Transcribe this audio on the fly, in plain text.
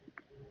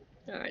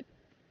All right.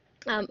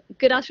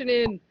 Good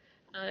afternoon.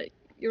 Uh,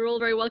 you're all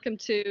very welcome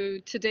to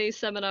today's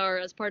seminar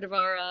as part of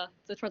our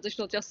the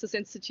Transitional Justice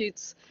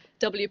Institute's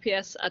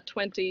WPS at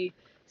 20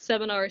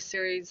 seminar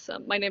series.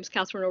 My name is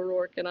Catherine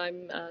O'Rourke and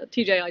I'm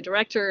TJI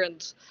Director,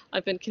 and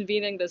I've been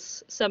convening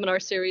this seminar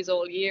series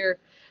all year.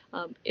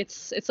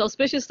 It's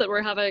auspicious that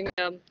we're having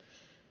a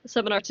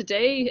seminar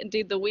today,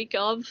 indeed the week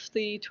of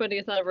the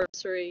 20th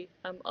anniversary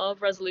of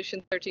Resolution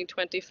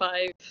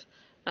 1325,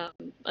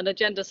 an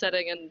agenda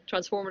setting and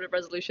transformative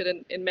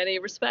resolution in many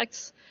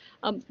respects.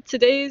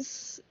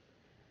 Today's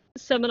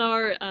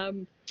seminar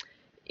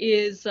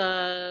is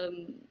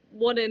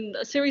one in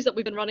a series that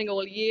we've been running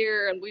all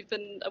year, and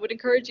I would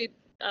encourage you,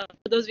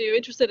 for those of you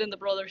interested in the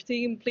broader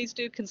theme, please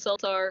do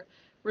consult our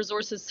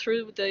resources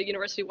through the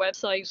university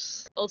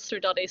website,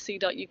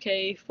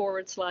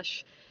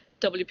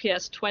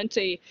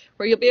 ulster.ac.uk/WPS20,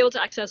 where you'll be able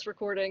to access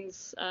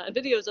recordings and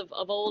videos of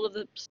all of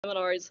the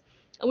seminars.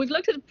 And we've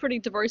looked at a pretty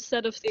diverse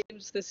set of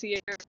themes this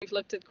year. We've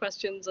looked at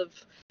questions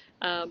of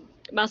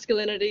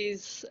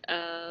masculinities,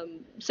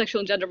 sexual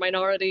and gender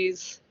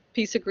minorities,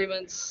 peace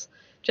agreements,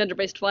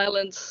 gender-based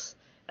violence,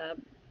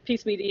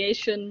 peace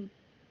mediation.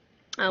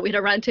 We had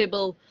a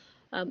roundtable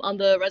on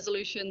the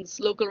resolution's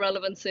local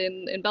relevance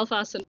in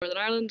Belfast and Northern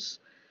Ireland.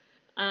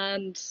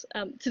 And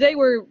today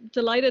we're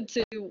delighted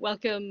to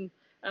welcome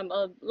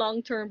a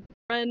long-term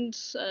friend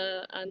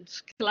and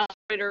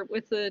collaborator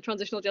with the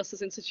Transitional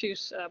Justice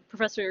Institute,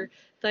 Professor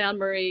Diane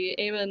Marie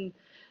Eamon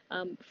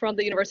from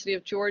the University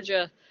of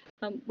Georgia.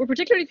 We're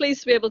particularly pleased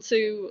to be able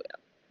to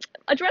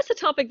address a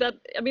topic that,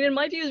 I mean, in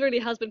my views, really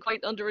has been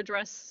quite under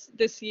address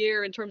this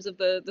year in terms of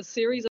the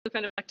series of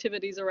kind of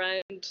activities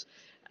around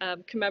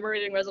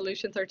commemorating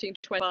Resolution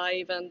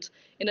 1325 and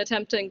in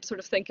attempting to sort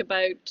of think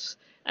about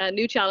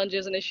new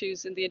challenges and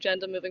issues in the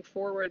agenda moving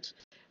forward.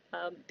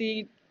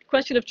 The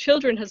question of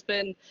children has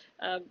been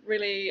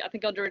really, I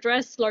think, under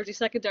address, largely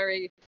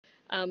secondary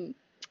and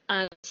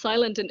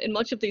silent in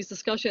much of these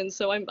discussions.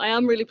 So I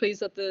am really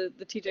pleased that the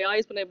TJI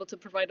has been able to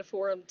provide a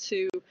forum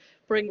to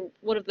bring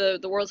one of the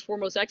world's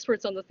foremost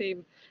experts on the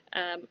theme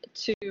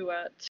to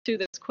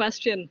this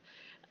question.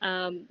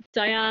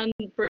 Diane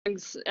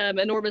brings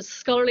enormous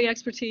scholarly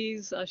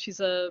expertise. She's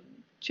a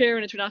chair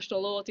in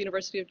international law at the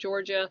University of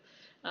Georgia.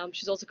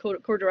 She's also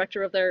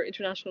co-director of their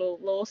International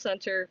Law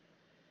Center.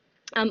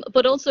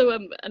 But also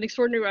an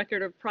extraordinary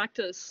record of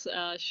practice.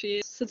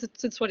 Since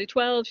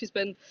 2012, she's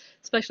been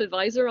special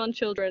advisor on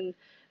children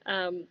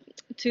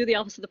to the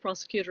Office of the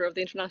Prosecutor of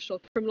the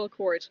International Criminal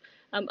Court,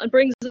 and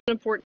brings an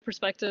important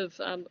perspective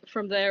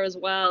from there as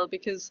well,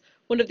 because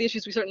one of the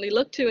issues we certainly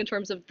look to in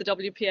terms of the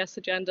WPS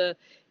agenda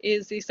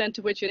is the extent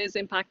to which it is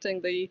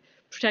impacting the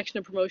protection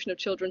and promotion of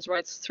children's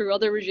rights through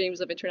other regimes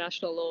of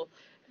international law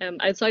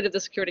outside of the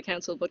Security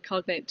Council, but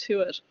cognate to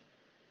it.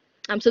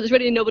 So there's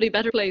really nobody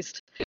better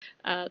placed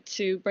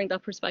to bring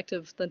that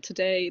perspective than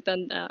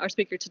our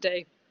speaker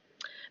today.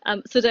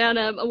 So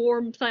Diana, a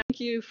warm thank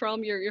you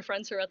from your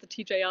friends here at the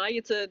TJI.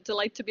 It's a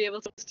delight to be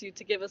able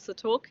to give us a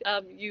talk.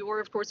 You were,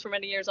 of course, for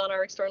many years on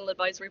our external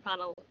advisory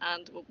panel,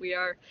 and we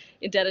are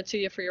indebted to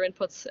you for your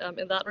inputs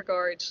in that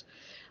regard.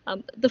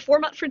 The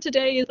format for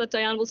today is that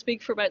Diane will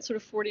speak for about sort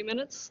of 40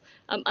 minutes,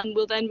 and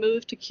we'll then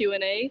move to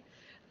Q&A.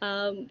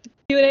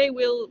 Q&A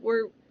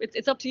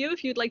it's up to you.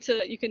 If you'd like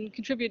to, you can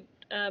contribute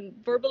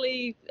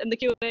verbally in the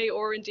Q&A,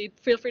 or indeed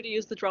feel free to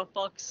use the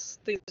Dropbox,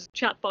 the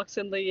chat box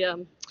in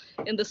the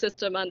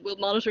system, and we'll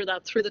monitor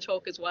that through the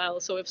talk as well.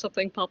 So if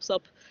something pops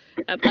up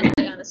as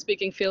Diane is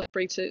speaking, feel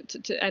free to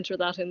enter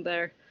that in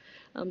there.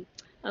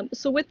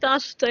 So with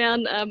that,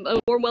 Diane, a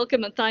warm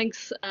welcome and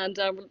thanks, and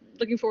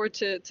looking forward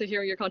to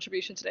hearing your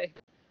contribution today.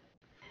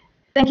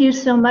 Thank you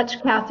so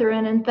much,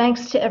 Catherine, and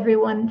thanks to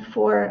everyone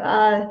for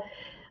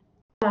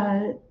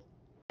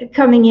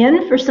coming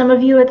in. For some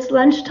of you, it's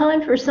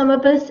lunchtime. For some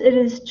of us, it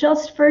is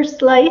just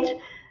first light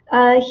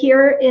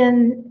here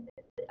in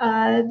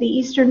the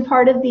eastern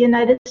part of the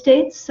United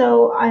States.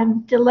 So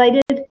I'm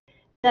delighted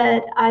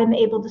that I'm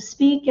able to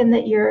speak and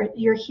that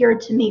you're here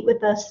to meet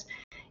with us.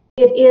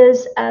 It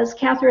is, as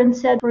Catherine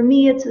said, for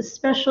me, it's a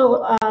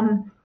special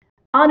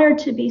honor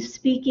to be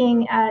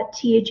speaking at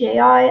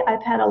TJI.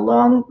 I've had a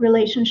long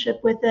relationship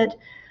with it.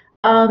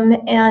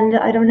 And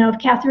I don't know if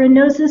Catherine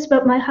knows this,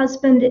 but my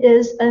husband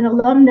is an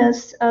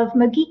alumnus of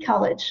Magee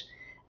College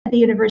at the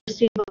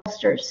University of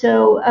Ulster.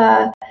 So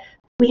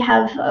we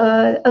have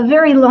a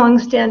very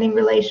long-standing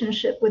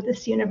relationship with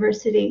this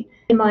university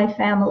in my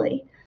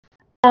family.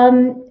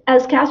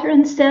 As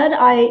Catherine said,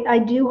 I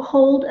do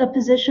hold a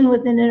position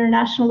with an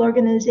international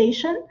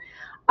organization.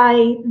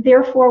 I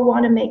therefore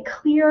want to make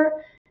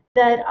clear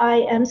that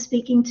I am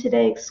speaking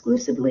today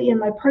exclusively in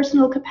my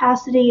personal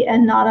capacity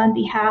and not on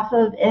behalf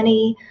of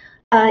any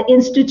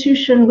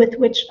institution with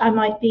which I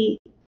might be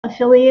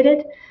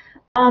affiliated.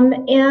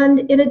 And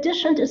in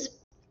addition to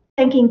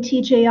thanking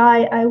TJI,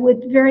 I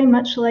would very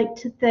much like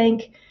to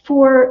thank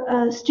four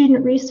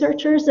student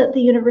researchers at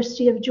the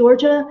University of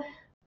Georgia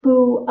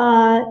who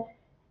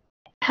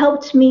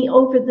helped me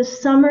over the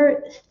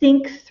summer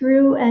think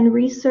through and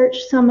research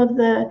some of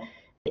the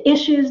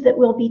issues that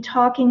we'll be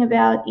talking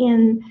about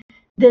in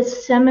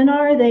this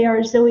seminar. They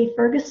are Zoe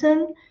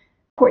Ferguson,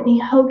 Courtney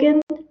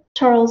Hogan,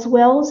 Charles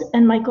Wells,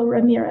 and Michael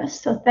Ramirez.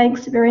 So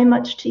thanks very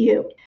much to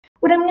you.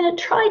 What I'm going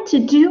to try to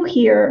do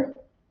here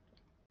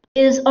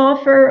is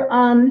offer,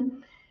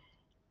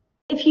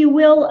 if you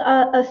will,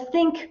 a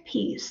think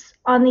piece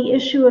on the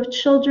issue of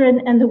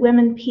children and the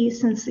women,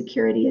 peace, and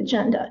security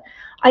agenda.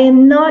 I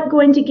am not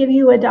going to give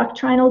you a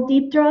doctrinal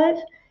deep dive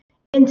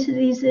into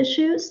these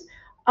issues,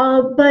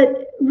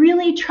 but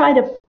really try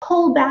to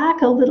pull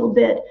back a little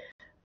bit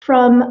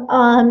from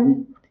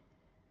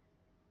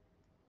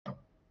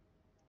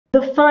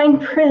the fine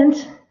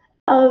print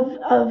of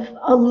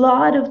a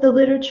lot of the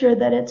literature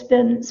that it's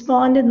been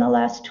spawned in the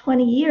last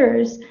 20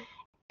 years,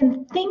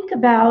 and think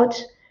about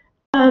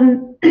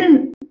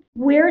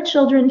where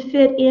children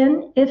fit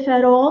in, if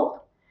at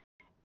all,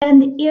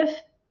 and if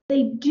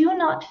they do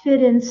not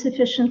fit in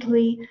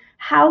sufficiently,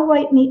 how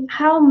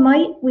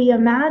might we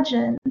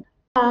imagine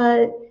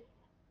a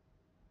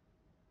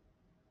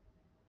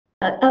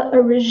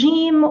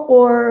regime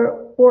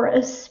or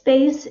a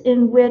space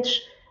in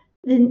which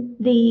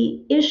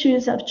the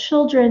issues of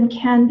children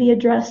can be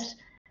addressed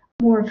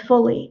more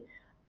fully.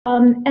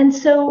 And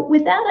so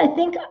with that, I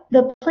think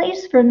the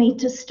place for me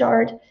to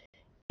start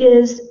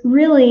is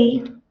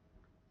really,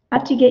 I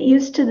have to get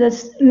used to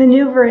this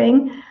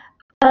maneuvering.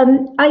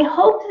 I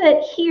hope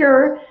that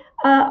here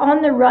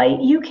on the right,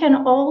 you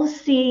can all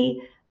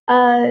see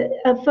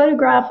a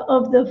photograph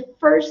of the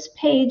first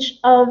page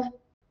of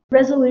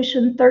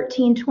Resolution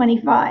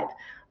 1325.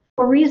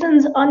 For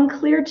reasons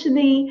unclear to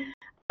me,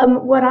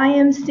 what I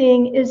am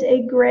seeing is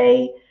a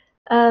gray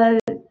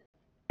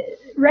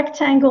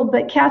rectangle,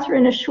 but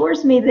Catherine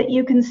assures me that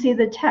you can see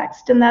the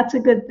text, and that's a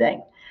good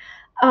thing.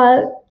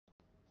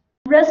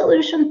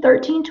 Resolution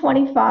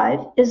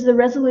 1325 is the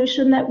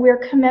resolution that we're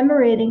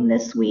commemorating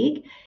this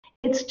week.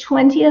 Its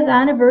 20th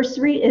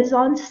anniversary is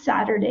on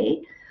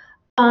Saturday.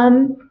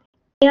 And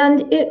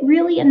it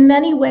really, in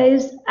many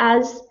ways,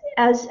 as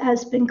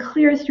has been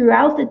clear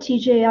throughout the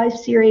TJI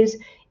series,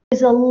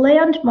 is a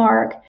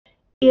landmark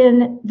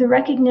in the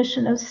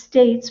recognition of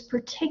states,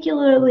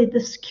 particularly the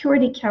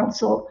Security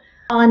Council,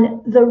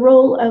 on the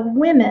role of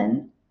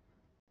women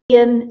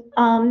in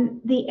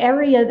the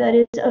area that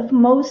is of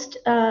most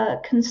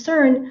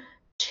concern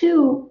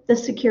to the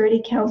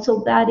Security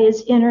Council, that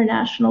is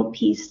international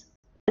peace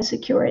and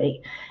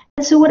security.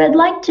 And so what I'd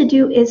like to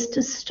do is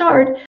to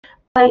start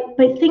by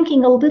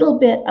thinking a little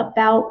bit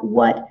about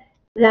what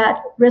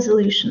that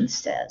resolution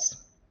says.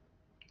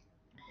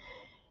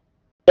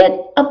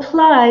 It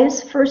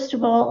applies, first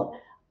of all,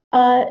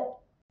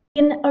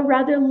 in a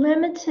rather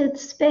limited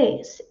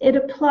space. It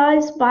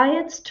applies by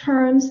its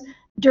terms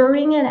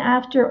during and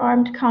after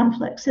armed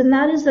conflicts. And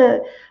that is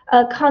a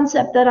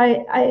concept that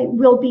I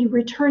will be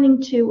returning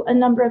to a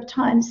number of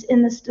times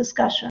in this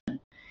discussion.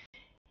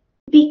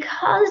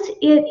 Because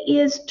it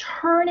is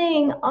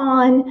turning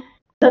on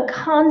the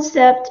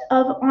concept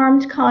of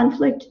armed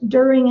conflict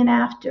during and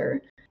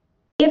after,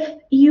 if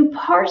you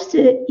parse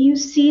it, you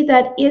see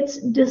that its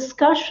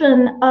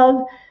discussion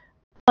of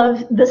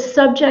the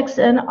subjects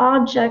and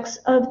objects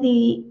of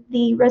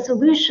the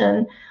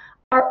resolution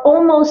are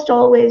almost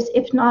always,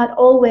 if not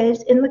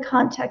always, in the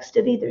context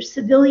of either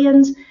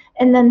civilians,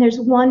 and then there's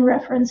one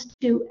reference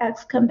to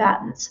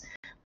ex-combatants.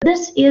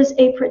 This is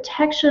a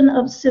protection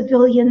of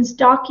civilians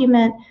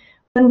document.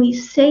 When we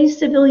say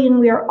civilian,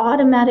 we are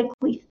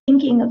automatically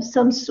thinking of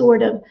some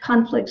sort of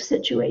conflict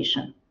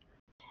situation.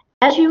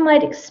 As you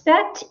might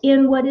expect,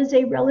 in what is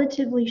a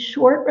relatively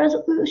short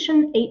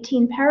resolution,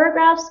 18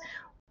 paragraphs,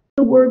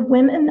 the word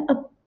women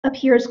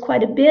appears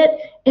quite a bit.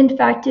 In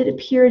fact, it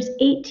appears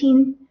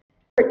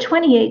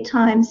 28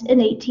 times in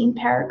 18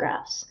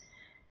 paragraphs.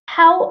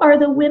 How are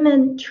the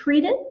women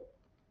treated?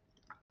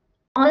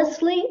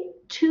 Honestly,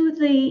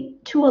 to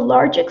a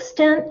large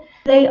extent,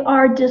 they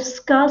are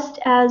discussed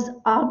as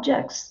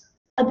objects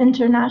of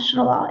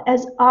international law,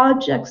 as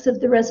objects of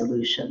the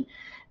resolution.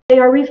 They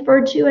are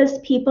referred to as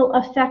people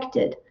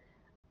affected,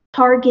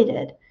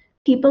 targeted,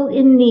 people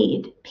in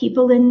need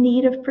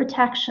of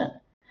protection.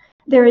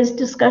 There is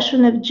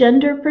discussion of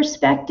gender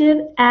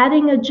perspective,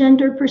 adding a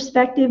gender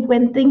perspective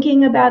when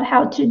thinking about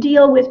how to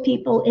deal with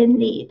people in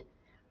need.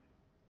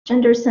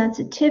 Gender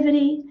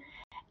sensitivity.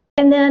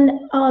 And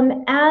then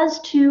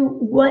as to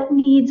what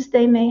needs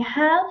they may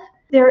have,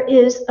 there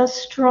is a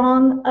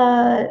strong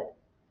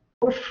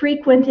or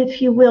frequent,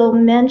 if you will,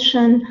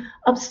 mention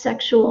of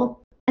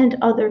sexual and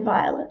other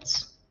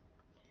violence.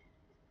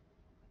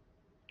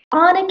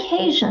 On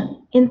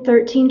occasion, in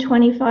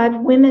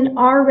 1325, women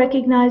are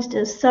recognized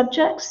as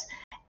subjects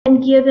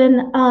and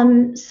given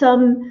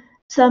some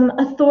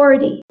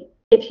authority,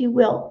 if you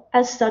will,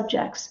 as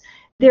subjects.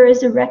 There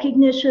is a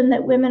recognition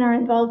that women are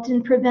involved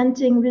in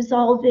preventing,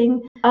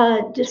 resolving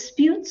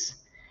disputes,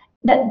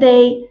 that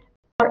they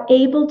are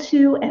able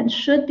to and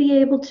should be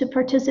able to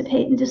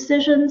participate in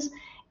decisions,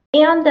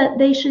 and that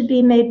they should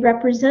be made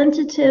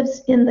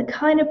representatives in the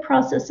kind of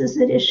processes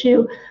at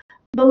issue,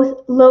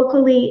 both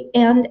locally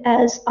and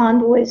as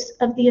envoys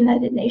of the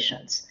United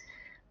Nations.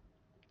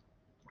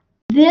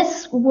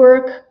 This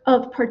work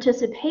of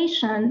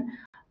participation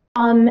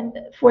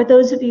for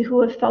those of you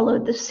who have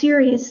followed the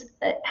series,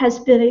 has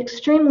been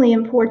extremely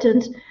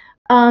important.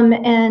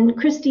 And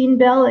Christine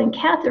Bell and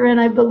Catherine,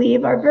 I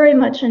believe, are very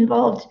much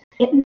involved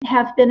and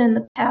have been in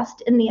the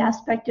past in the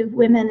aspect of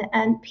women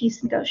and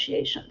peace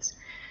negotiations.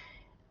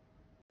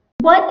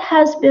 What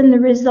has been the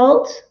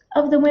result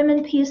of the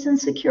Women, Peace, and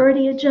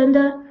Security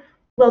agenda?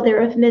 Well, there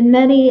have been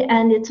many,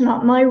 and it's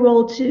not my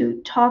role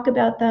to talk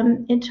about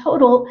them in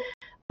total,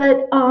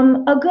 but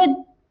a good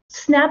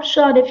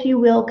snapshot, if you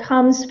will,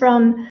 comes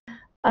from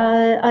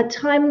a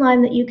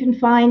timeline that you can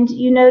find.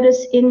 You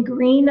notice in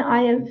green,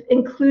 I have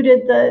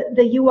included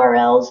the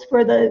URLs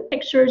for the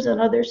pictures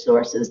and other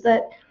sources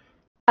that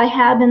I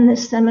have in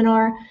this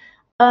seminar.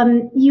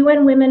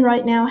 UN Women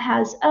right now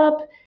has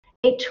up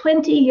a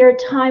 20-year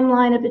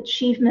timeline of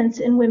achievements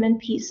in women,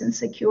 peace, and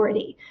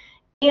security.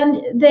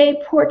 And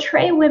they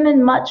portray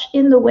women much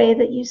in the way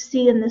that you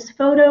see in this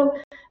photo,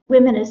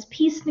 women as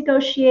peace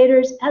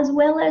negotiators as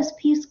well as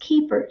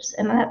peacekeepers,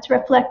 and that's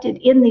reflected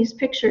in these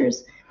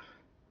pictures.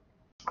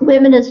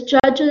 Women as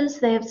judges,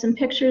 they have some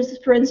pictures,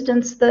 for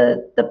instance,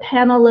 the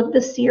panel of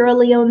the Sierra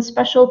Leone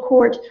Special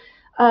Court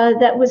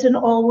that was an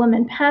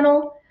all-woman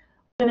panel.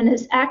 Women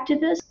as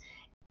activists,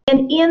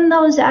 and in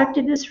those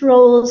activist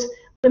roles,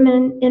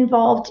 women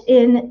involved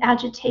in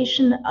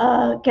agitation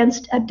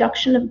against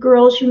abduction of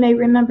girls. You may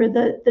remember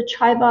the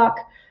Chibok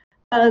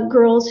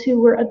girls who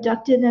were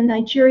abducted in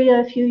Nigeria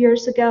a few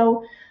years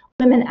ago,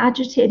 women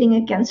agitating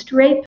against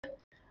rape,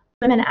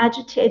 women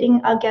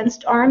agitating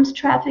against arms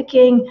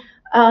trafficking,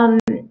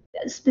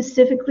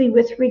 specifically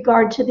with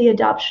regard to the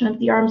adoption of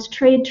the Arms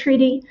Trade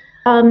Treaty,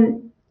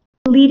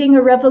 leading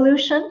a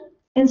revolution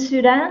in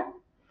Sudan,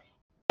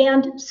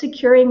 and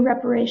securing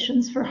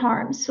reparations for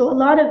harm. So a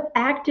lot of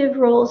active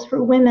roles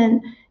for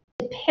women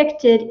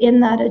depicted in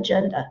that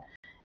agenda.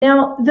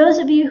 Now, those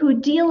of you who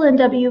deal in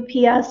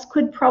WPS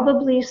could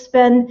probably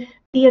spend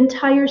the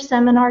entire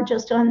seminar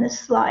just on this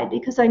slide,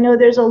 because I know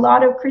there's a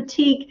lot of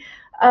critique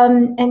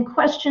and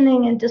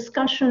questioning and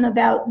discussion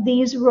about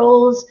these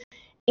roles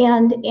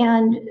and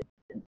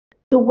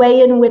the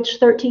way in which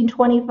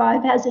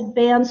 1325 has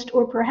advanced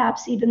or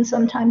perhaps even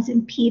sometimes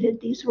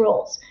impeded these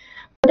roles.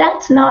 But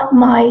that's not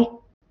my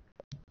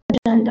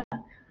agenda.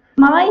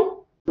 My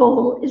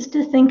goal is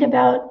to think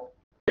about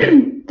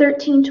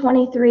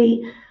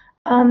 1323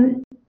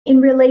 in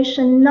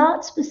relation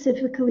not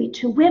specifically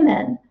to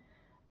women,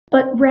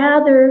 but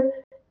rather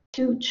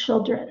to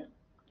children.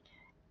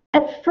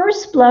 At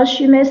first blush,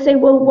 you may say,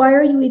 well, why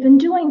are you even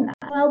doing that?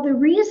 Well, the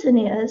reason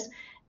is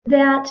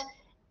that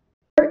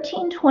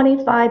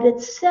 1325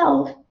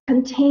 itself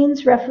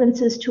contains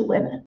references to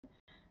women,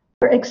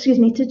 or excuse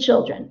me, to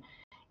children.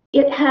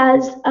 It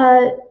has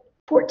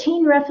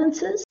 14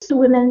 references to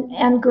women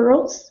and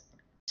girls.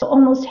 So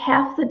almost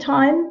half the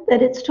time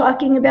that it's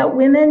talking about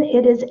women,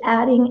 it is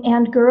adding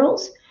and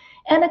girls,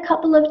 and a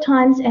couple of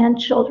times and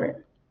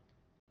children.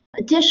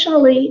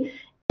 Additionally,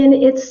 in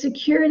its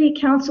Security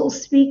Council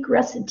Speak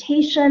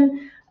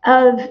recitation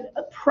of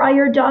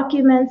prior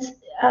documents,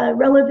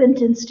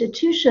 relevant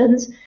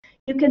institutions,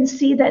 you can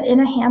see that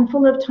in a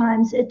handful of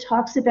times it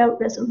talks about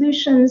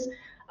resolutions,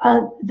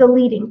 the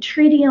leading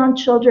treaty on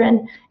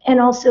children, and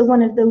also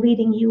one of the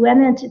leading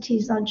UN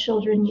entities on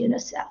children,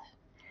 UNICEF.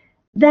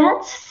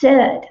 That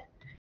said,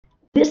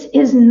 this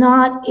is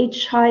not a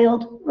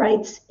child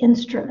rights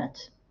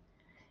instrument.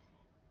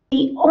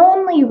 The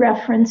only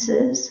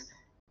references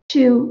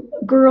to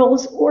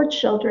girls or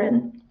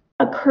children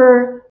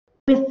occur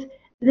with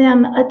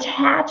them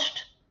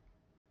attached,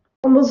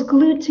 almost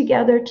glued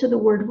together to the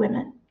word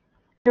women.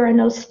 There are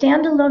no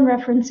standalone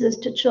references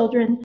to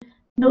children,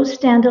 no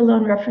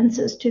standalone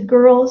references to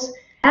girls,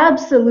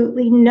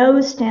 absolutely no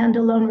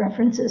standalone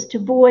references to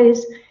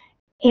boys,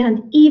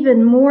 and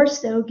even more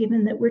so,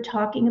 given that we're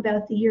talking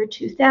about the year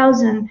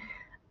 2000,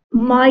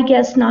 my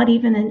guess, not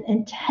even an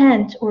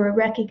intent or a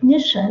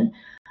recognition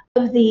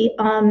of the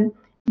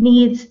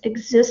needs,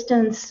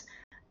 existence,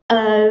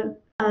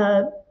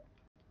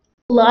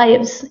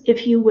 lives,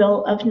 if you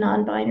will, of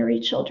non-binary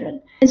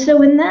children. And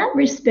so in that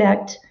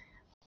respect,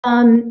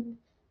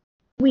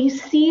 we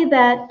see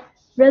that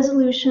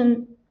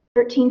Resolution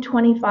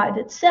 1325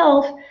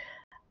 itself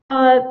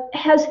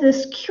has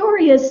this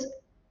curious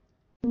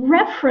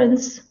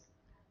reference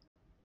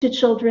to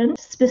children,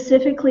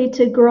 specifically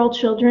to girl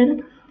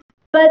children,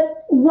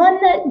 but one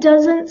that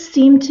doesn't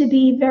seem to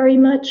be very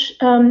much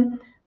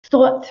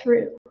thought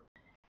through.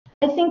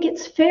 I think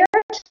it's fair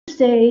to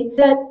say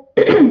that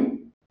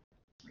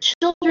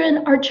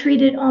children are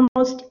treated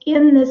almost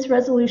in this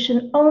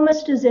resolution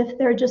almost as if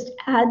they're just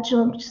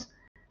adjuncts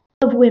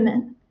of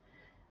women.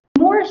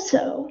 More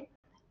so,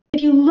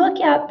 if you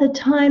look at the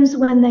times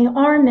when they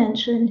are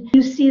mentioned,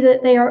 you see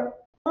that they are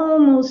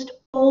almost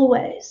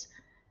always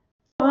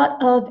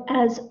thought of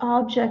as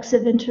objects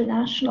of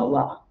international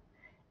law.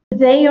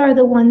 They are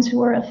the ones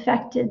who are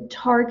affected,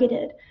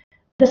 targeted.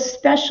 The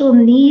special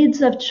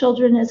needs of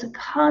children is a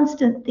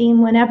constant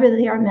theme whenever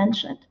they are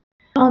mentioned.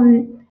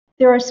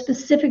 There are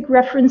specific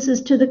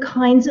references to the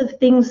kinds of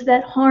things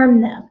that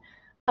harm them.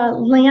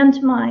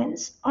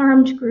 Landmines,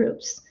 armed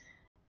groups,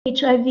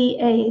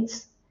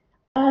 HIV/AIDS,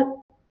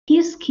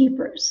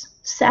 peacekeepers,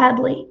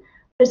 sadly.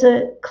 There's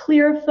a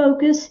clear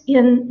focus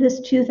in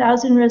this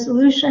 2000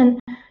 resolution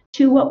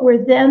to what were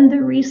then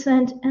the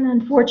recent and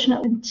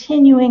unfortunate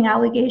continuing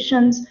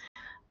allegations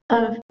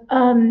of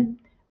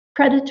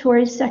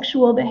predatory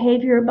sexual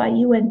behavior by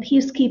UN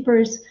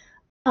peacekeepers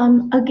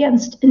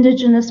against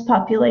indigenous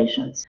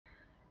populations.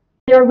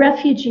 There are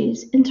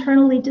refugees,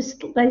 internally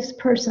displaced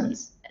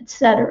persons,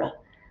 etc.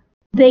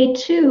 They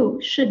too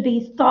should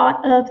be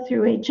thought of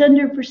through a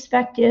gender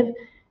perspective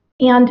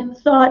and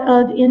thought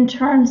of in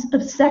terms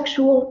of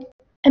sexual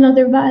and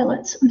other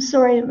violence. I'm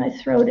sorry, my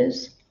throat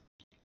is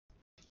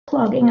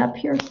clogging up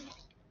here.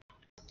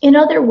 In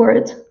other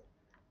words,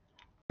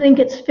 I think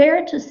it's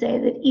fair to say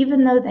that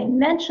even though they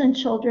mention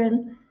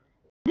children,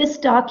 this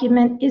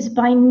document is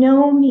by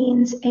no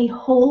means a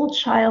whole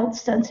child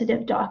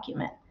sensitive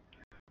document.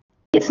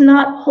 It's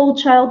not whole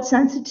child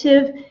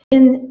sensitive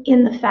in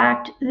the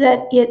fact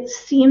that it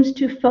seems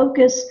to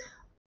focus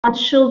on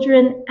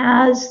children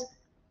as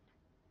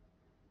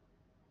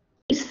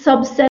a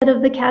subset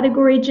of the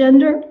category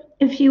gender,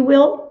 if you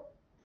will,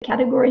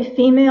 category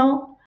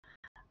female.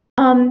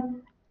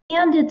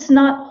 And it's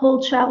not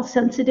whole child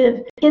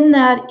sensitive in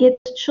that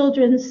it's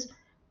children's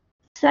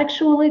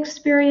sexual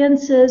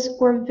experiences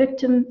or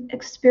victim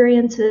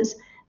experiences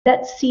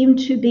that seem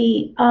to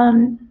be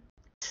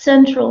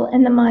central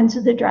in the minds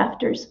of the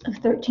drafters of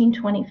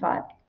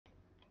 1325.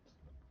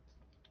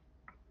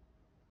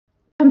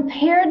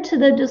 Compared to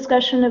the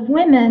discussion of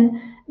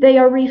women, they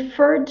are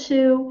referred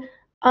to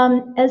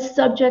as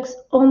subjects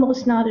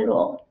almost not at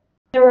all.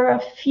 There are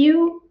a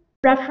few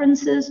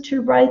references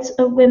to rights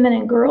of women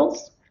and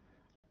girls,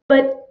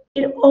 but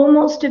it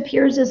almost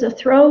appears as a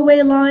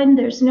throwaway line.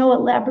 There's no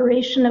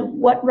elaboration of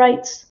what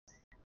rights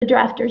the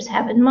drafters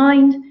have in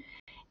mind.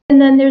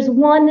 And then there's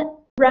one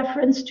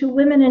reference to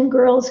women and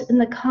girls in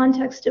the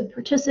context of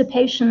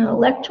participation in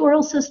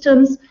electoral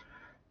systems.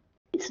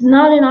 It's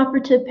not an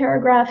operative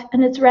paragraph,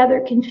 and it's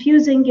rather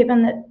confusing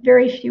given that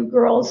very few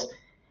girls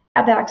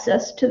have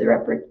access to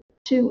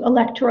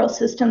electoral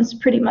systems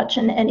pretty much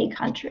in any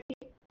country.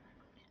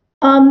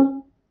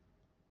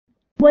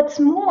 What's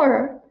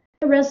more,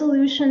 the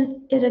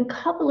resolution in a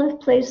couple of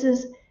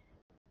places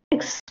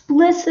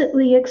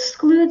explicitly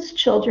excludes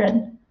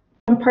children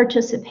from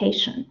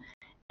participation,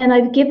 and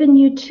I've given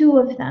you two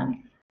of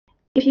them.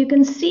 If you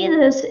can see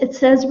this, it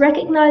says,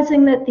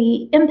 recognizing that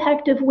the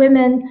impact of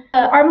women,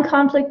 armed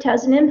conflict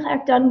has an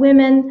impact on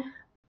women,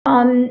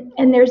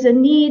 and there's a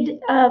need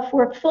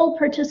for full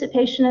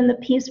participation in the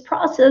peace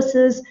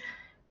processes,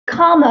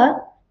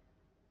 comma,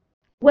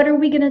 what are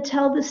we going to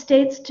tell the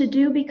states to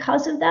do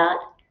because of that?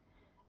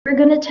 We're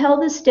going to tell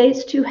the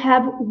states to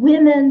have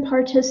women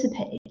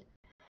participate.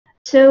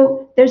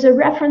 So there's a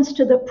reference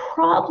to the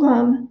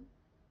problem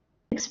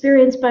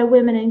experienced by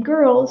women and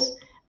girls,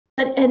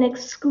 but an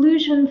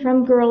exclusion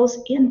from girls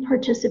in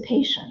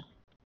participation.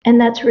 And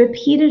that's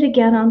repeated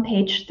again on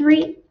page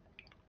 3.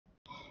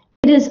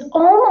 It is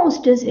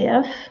almost as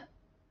if,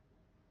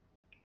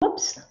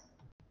 whoops,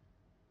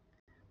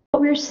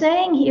 what we're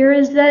saying here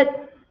is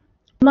that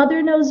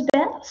mother knows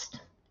best.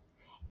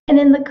 And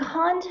in the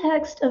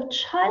context of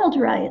child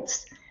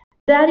rights,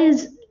 that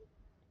is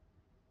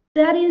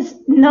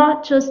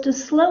not just a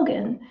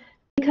slogan,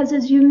 because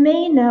as you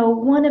may know,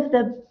 one of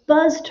the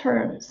buzz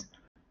terms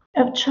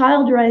of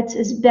child rights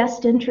is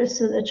best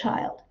interests of the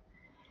child.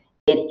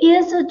 It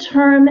is a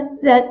term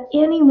that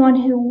anyone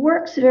who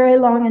works very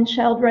long in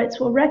child rights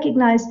will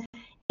recognize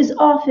is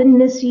often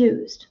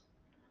misused.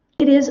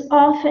 It is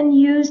often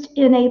used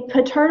in a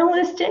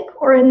paternalistic,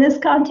 or in this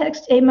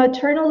context, a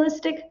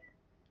maternalistic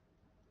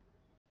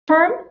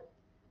term.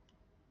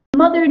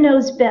 Mother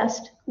knows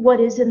best what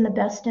is in the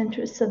best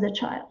interests of the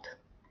child.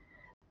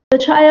 The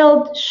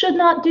child should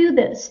not do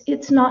this.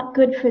 It's not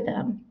good for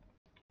them.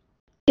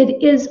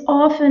 It is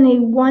often a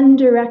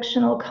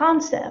one-directional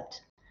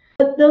concept,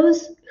 but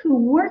those who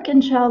work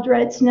in child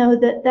rights know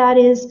that that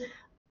is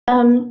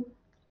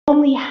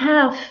only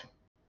half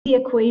the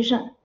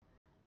equation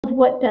of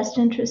what best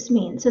interest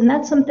means, and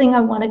that's something I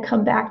want to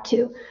come back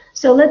to.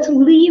 So let's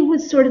leave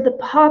with sort of the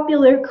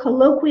popular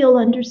colloquial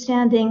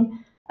understanding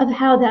of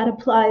how that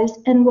applies,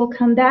 and we'll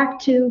come back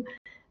to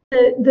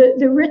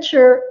the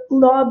richer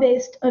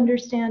law-based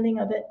understanding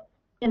of it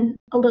in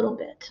a little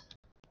bit.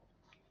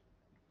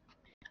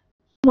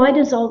 Why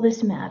does all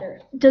this matter?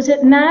 Does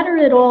it matter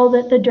at all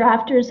that the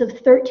drafters of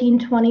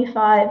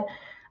 1325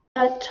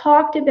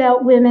 talked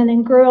about women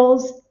and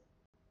girls,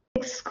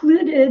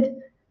 excluded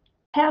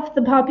half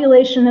the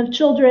population of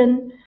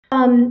children,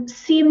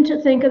 seemed to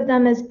think of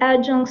them as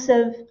adjuncts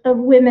of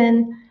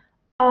women?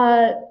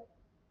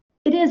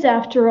 It is,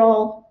 after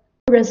all,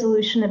 a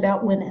resolution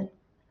about women.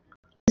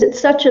 Is it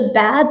such a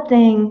bad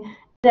thing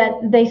that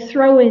they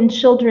throw in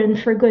children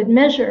for good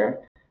measure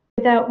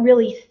without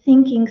really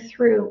thinking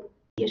through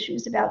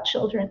issues about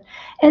children?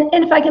 And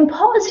if I can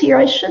pause here,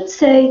 I should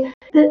say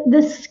that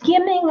the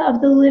skimming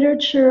of the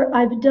literature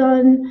I've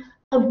done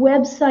of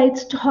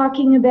websites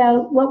talking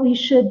about what we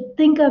should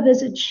think of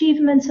as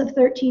achievements of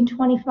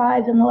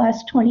 1325 in the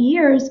last 20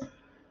 years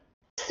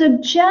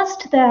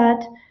suggest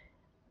that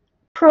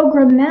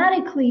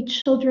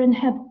Programmatically, children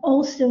have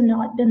also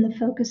not been the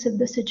focus of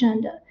this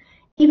agenda.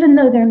 Even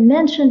though they're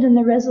mentioned in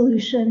the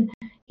resolution,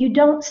 you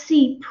don't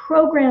see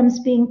programs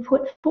being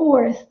put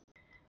forth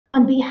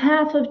on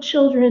behalf of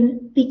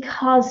children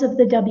because of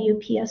the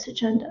WPS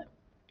agenda.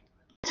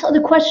 So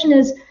the question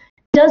is,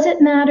 does it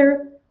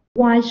matter?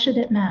 Why should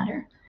it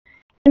matter?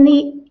 And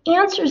the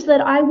answers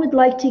that I would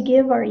like to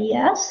give are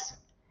yes,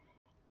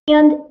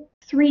 and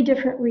 3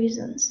 different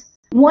reasons.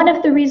 One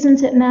of the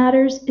reasons it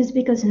matters is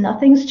because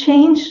nothing's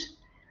changed.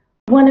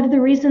 One of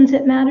the reasons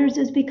it matters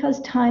is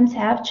because times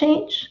have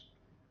changed.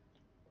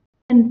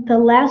 And the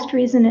last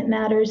reason it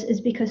matters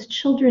is because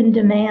children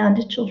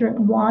demand,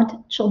 children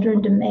want,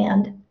 children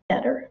demand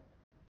better.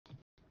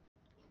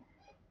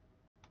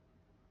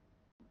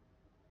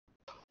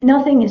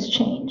 Nothing has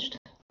changed.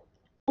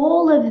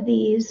 All of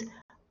these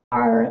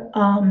are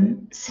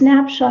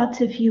snapshots,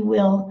 if you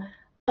will,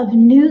 of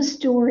news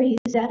stories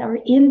that are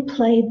in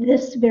play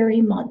this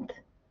very month.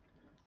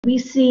 We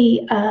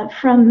see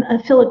from a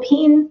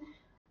Philippine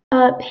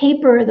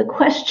paper, the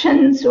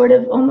question, sort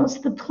of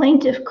almost the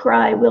plaintive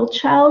cry, will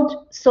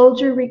child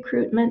soldier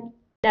recruitment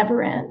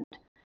never end?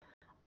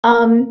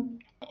 And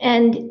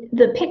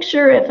the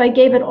picture, if I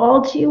gave it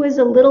all to you, is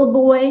a little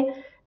boy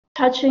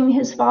touching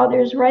his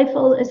father's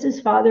rifle as his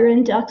father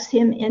inducts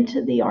him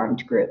into the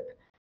armed group.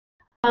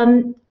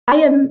 I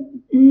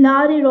am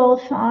not at all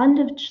fond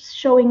of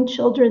showing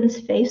children's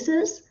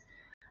faces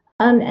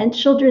and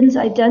children's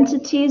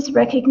identities,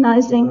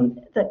 recognizing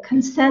the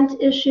consent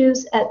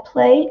issues at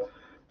play.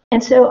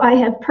 And so I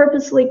have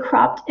purposely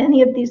cropped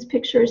any of these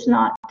pictures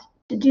not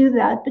to do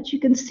that, but you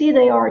can see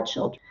they are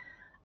children.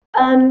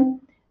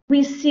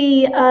 We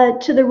see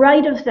to the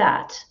right of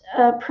that,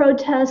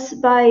 protests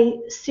by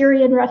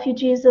Syrian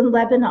refugees in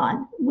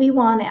Lebanon. We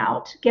want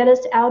out. Get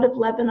us out of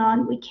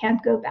Lebanon. We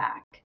can't go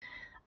back.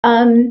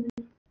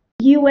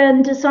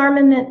 UN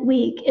Disarmament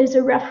Week is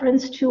a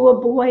reference to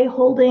a boy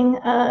holding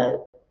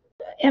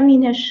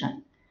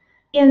ammunition.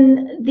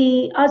 In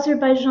the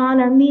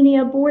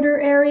Azerbaijan-Armenia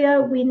border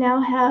area, we now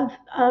have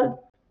a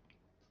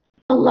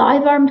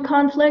live armed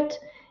conflict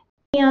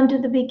and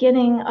the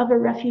beginning of a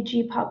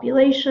refugee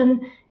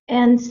population,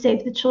 and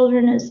Save the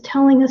Children is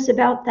telling us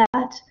about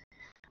that.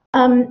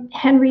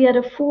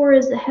 Henrietta Fore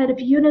is the head of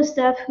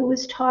UNICEF, who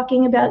was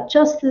talking about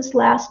just this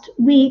last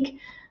week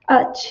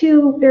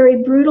 2 very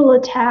brutal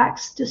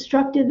attacks,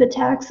 destructive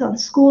attacks on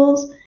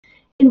schools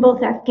in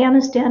both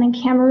Afghanistan and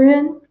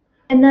Cameroon.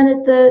 And then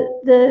at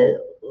the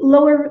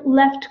lower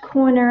left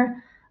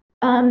corner,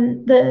 I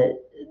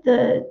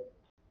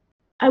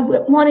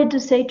wanted to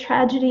say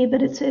tragedy,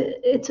 but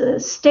it's a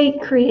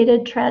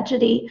state-created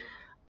tragedy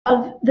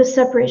of the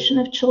separation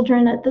of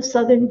children at the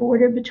southern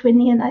border between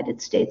the United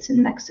States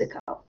and Mexico.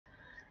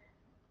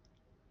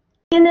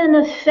 In an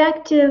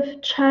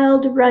effective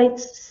child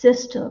rights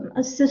system,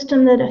 a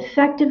system that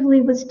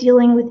effectively was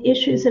dealing with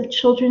issues of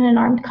children in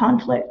armed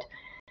conflict,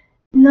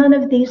 none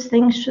of these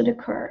things should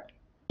occur.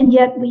 And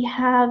yet we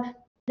have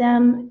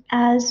them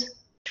as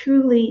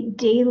truly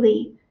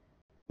daily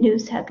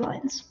news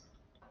headlines.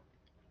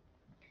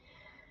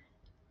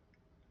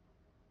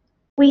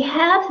 We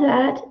have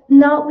that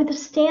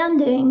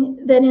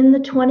notwithstanding that in the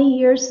 20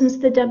 years since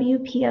the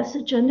WPS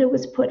agenda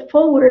was put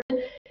forward,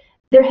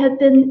 there have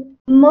been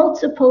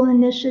multiple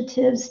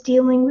initiatives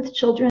dealing with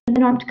children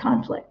in armed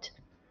conflict.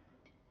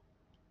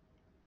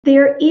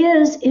 There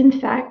is, in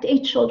fact, a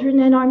children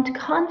in armed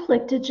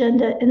conflict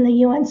agenda in the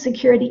UN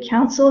Security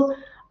Council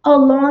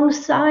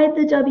alongside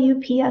the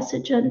WPS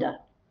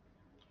agenda.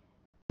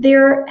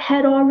 There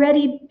had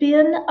already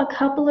been a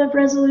couple of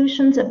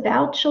resolutions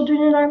about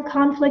children in armed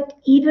conflict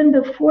even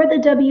before the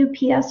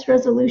WPS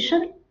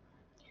resolution.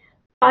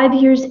 5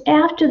 years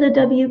after the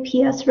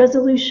WPS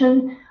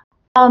resolution,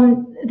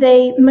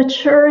 they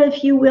mature,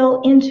 if you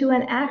will, into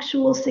an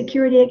actual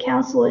Security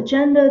Council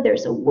agenda.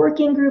 There's a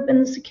working group in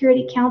the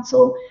Security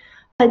Council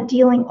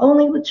dealing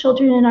only with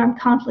children in armed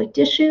conflict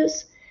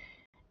issues.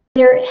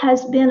 There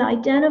has been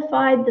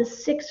identified the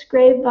 6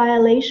 grave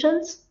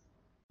violations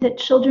that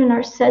children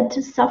are said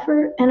to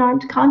suffer in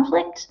armed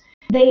conflict.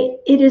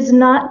 It is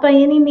not by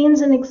any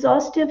means an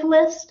exhaustive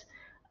list.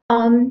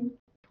 Other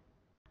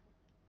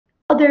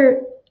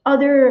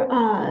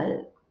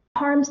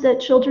harms that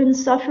children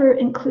suffer,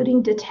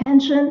 including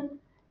detention,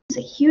 is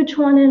a huge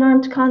one in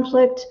armed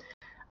conflict.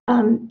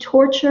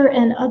 Torture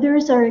and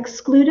others are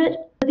excluded.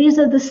 These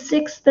are the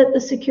 6 that the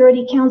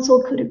Security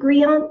Council could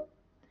agree on.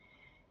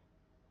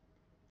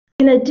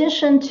 In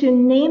addition to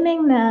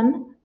naming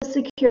them, the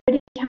Security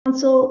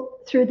Council,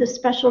 through the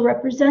special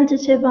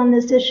representative on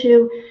this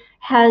issue,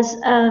 has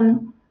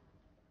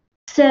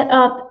set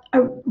up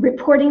a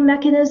reporting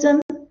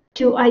mechanism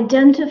to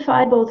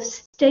identify both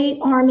state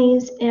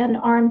armies and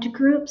armed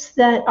groups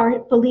that are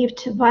believed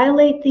to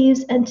violate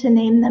these and to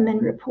name them in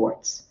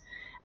reports.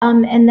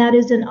 And that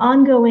is an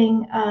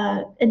ongoing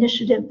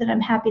initiative that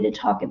I'm happy to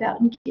talk about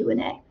in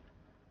Q&A.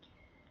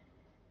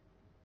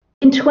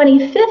 In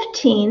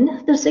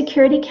 2015, the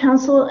Security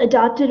Council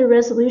adopted a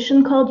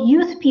resolution called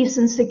Youth, Peace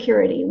and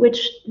Security,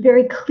 which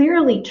very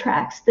clearly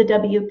tracks the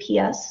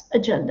WPS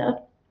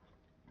agenda.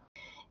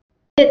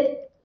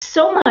 It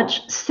so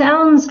much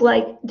sounds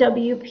like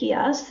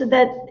WPS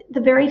that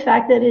the very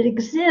fact that it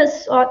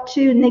exists ought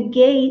to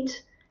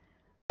negate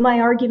my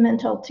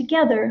argument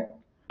altogether,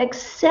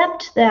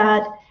 except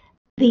that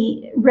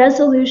the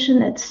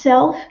resolution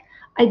itself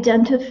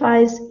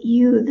identifies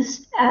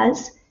youths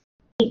as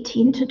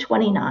 18 to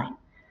 29.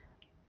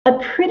 A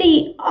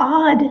pretty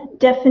odd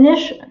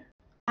definition.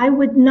 I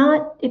would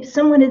not, if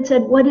someone had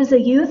said, what is a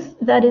youth?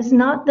 That is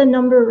not the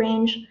number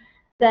range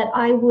that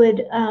I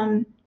would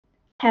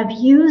have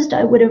used.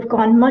 I would have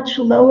gone much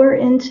lower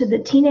into the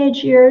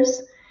teenage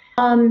years.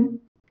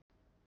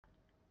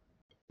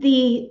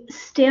 The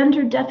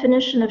standard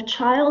definition of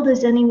child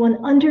is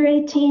anyone under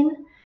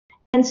 18.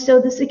 And so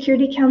the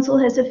Security Council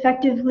has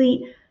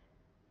effectively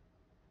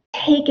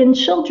taken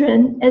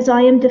children, as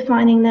I am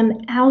defining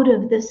them, out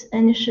of this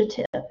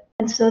initiative.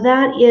 And so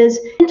that is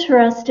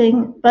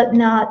interesting, but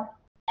not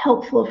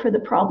helpful for the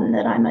problem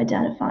that I'm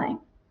identifying.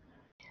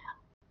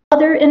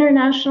 Other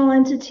international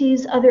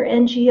entities, other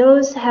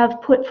NGOs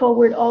have put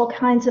forward all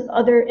kinds of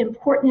other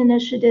important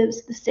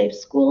initiatives, the Safe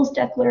Schools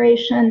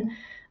Declaration,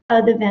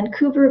 the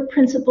Vancouver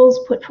Principles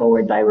put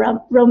forward by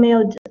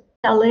Romeo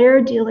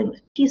Dallaire dealing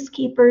with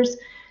peacekeepers.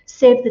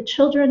 Save the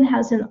Children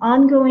has an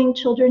ongoing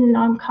children in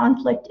armed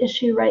conflict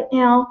issue right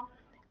now.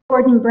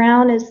 Gordon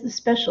Brown, as the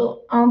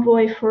Special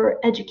Envoy for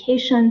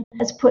Education,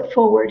 has put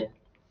forward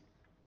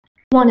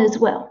one as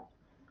well.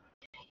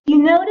 You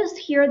notice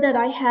here that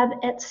I have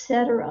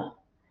etc.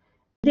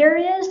 There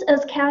is,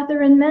 as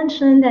Catherine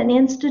mentioned, an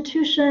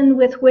institution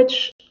with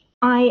which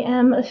I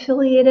am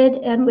affiliated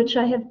and which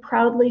I have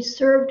proudly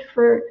served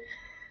for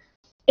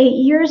 8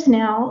 years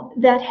now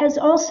that has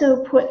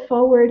also put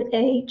forward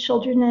a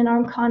children in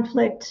armed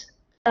conflict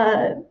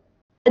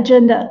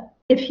agenda,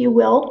 if you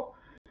will.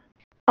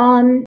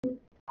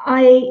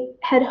 I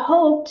had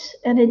hoped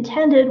and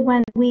intended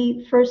when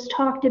we first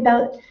talked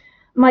about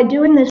my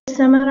doing this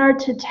seminar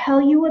to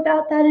tell you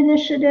about that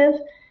initiative.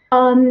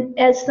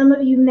 As some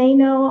of you may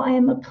know, I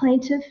am a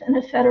plaintiff in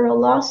a federal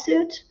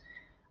lawsuit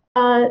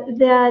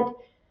that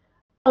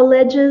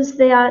alleges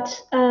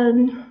that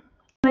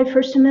my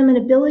First Amendment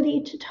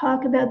ability to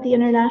talk about the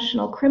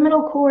International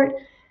Criminal Court,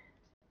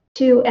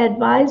 to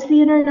advise the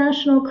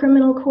International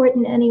Criminal Court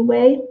in any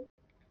way,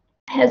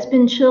 has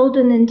been chilled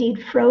and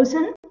indeed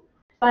frozen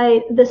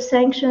by the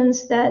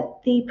sanctions that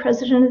the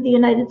President of the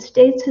United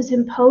States has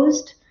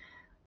imposed.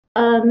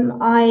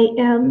 I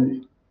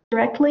am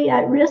directly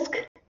at risk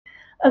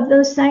of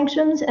those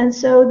sanctions, and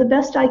so the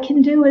best I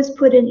can do is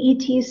put an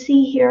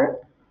ETC here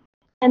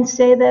and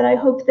say that I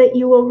hope that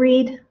you will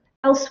read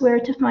elsewhere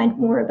to find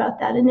more about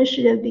that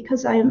initiative,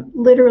 because I am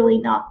literally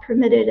not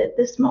permitted at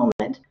this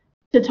moment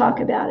to talk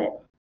about it.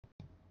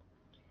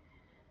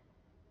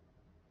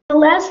 The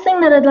last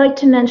thing that I'd like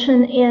to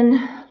mention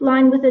in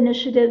line with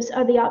initiatives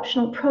are the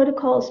optional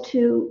protocols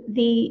to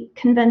the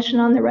Convention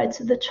on the Rights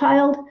of the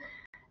Child.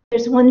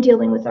 There's one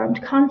dealing with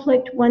armed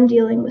conflict, one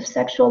dealing with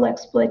sexual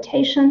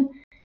exploitation,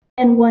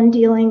 and one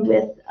dealing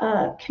with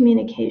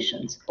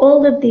communications.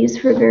 All of these,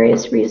 for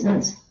various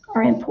reasons,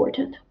 are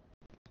important.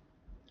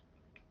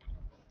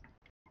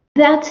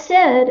 That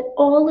said,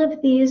 all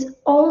of these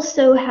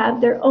also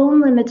have their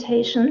own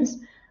limitations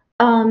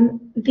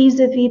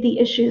vis-a-vis the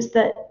issues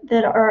that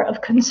are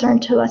of concern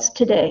to us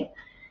today.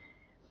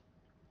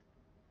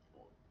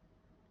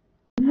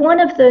 One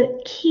of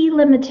the key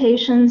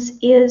limitations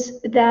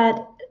is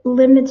that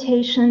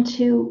limitation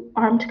to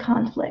armed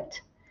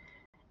conflict.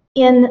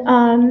 In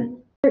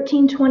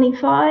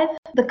 1325,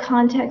 the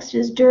context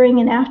is during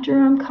and after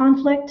armed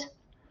conflict.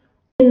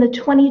 In the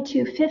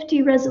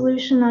 2250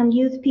 resolution on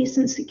youth, peace,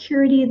 and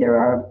security, there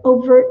are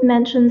overt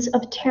mentions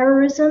of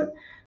terrorism,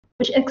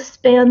 which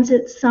expands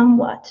it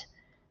somewhat.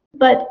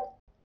 But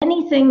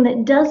anything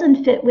that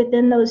doesn't fit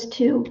within those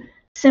two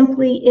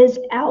simply is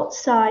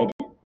outside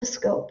the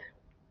scope.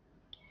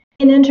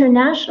 In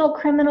international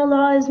criminal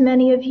law, as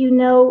many of you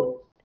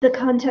know, the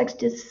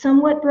context is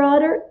somewhat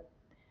broader.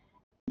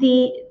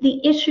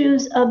 The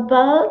issues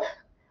above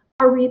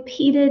are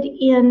repeated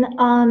in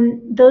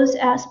those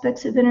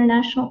aspects of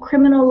international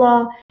criminal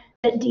law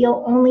that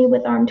deal only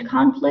with armed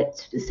conflict,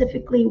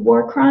 specifically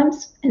war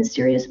crimes and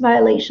serious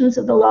violations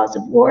of the laws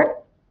of war.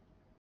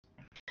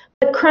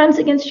 But crimes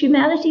against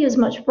humanity is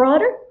much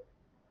broader,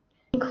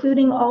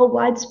 including all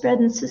widespread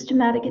and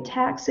systematic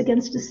attacks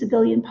against a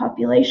civilian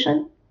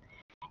population.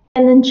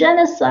 And then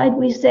genocide,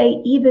 we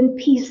say even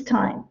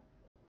peacetime,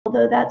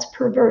 although that's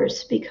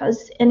perverse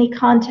because any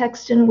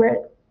context in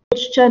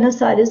which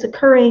genocide is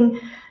occurring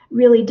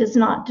really does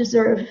not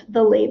deserve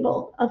the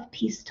label of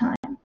peacetime.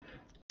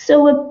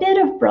 So a bit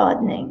of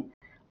broadening,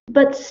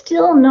 but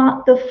still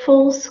not the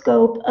full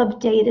scope of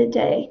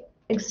day-to-day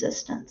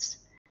existence.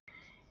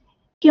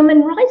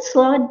 Human rights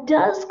law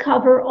does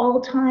cover all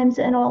times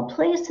and all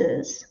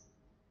places,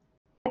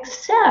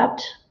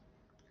 except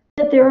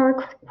that there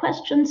are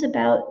questions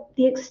about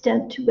the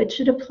extent to which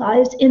it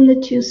applies in the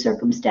two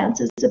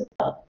circumstances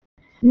above.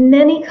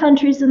 Many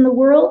countries in the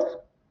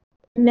world,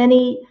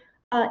 many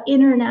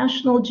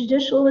international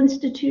judicial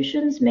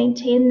institutions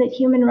maintain that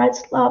human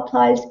rights law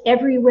applies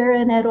everywhere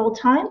and at all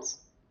times.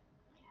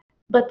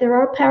 But there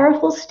are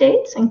powerful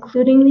states,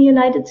 including the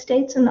United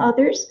States and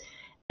others,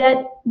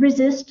 that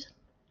resist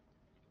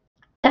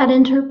that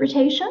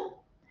interpretation.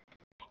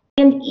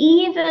 And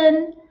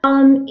even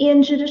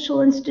in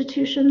judicial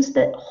institutions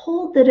that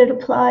hold that it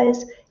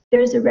applies,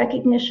 there's a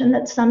recognition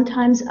that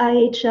sometimes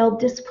IHL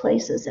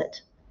displaces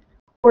it,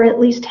 or at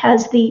least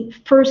has the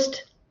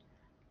first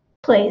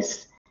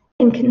place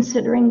in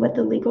considering what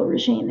the legal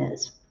regime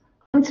is.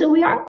 And so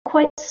we aren't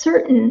quite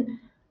certain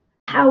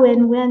how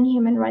and when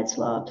human rights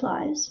law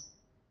applies.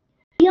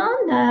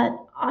 Beyond that,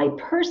 I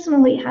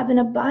personally have an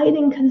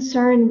abiding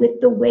concern with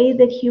the way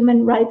that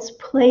human rights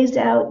plays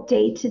out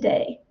day to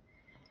day.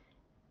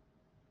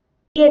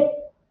 It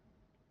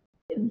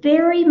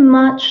very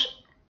much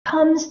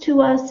comes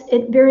to us,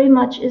 it very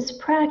much is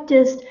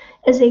practiced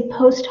as a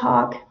post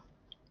hoc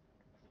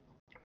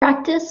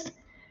practice.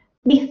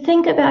 We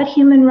think about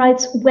human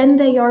rights when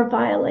they are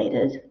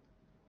violated,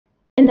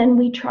 and then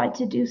we try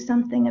to do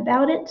something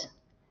about it.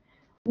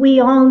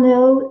 We all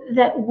know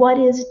that what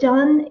is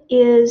done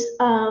is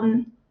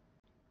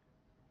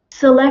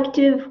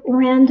selective,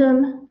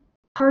 random,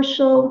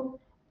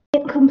 partial,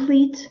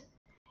 incomplete.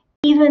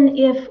 Even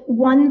if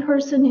one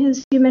person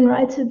whose human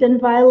rights have been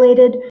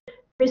violated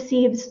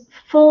receives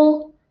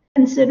full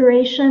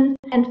consideration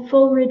and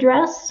full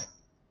redress,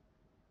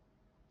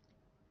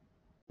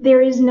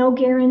 there is no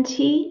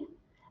guarantee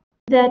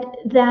that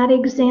that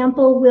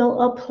example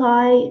will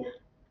apply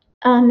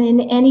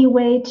in any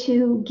way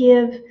to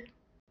give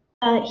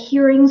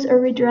hearings or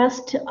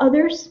redress to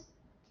others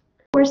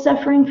who are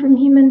suffering from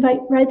human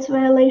rights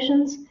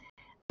violations.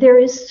 There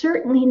is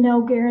certainly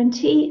no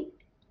guarantee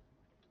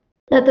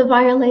that the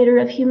violator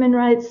of human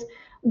rights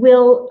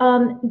will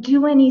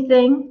do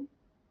anything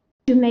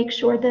to make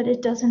sure that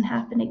it doesn't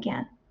happen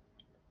again.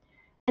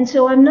 And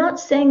so I'm not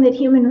saying that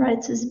human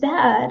rights is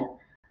bad.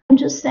 I'm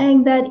just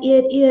saying that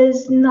it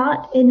is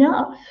not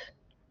enough,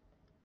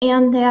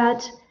 and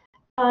that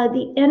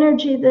the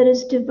energy that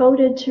is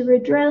devoted to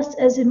redress,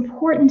 as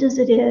important as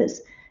it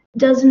is,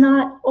 does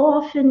not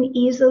often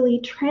easily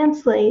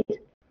translate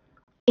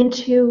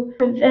into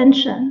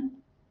prevention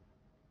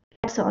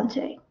ex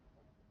ante.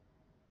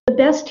 The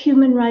best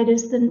human right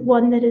is the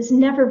one that is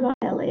never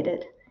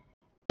violated,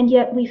 and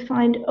yet we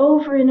find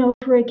over and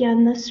over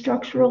again the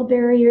structural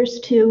barriers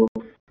to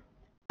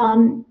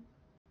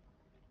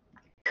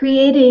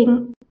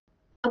creating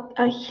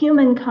a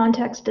human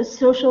context, a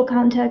social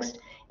context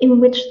in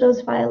which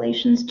those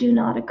violations do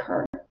not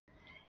occur.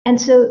 And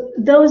so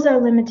those are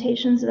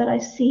limitations that I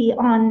see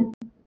on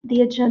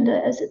the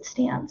agenda as it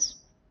stands.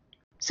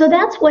 So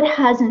that's what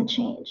hasn't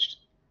changed.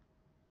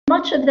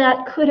 Much of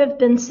that could have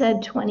been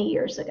said 20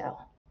 years ago.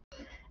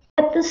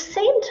 At the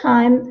same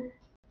time,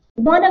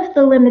 one of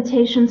the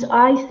limitations,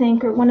 I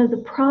think, or one of the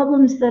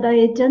problems that I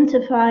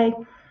identify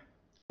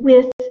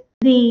with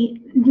the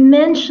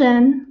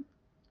mention,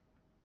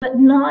 but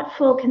not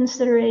full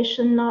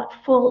consideration, not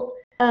full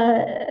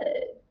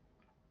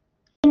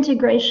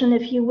integration,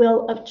 if you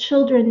will, of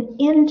children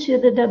into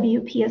the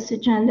WPS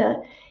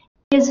agenda,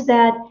 is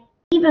that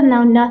even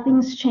though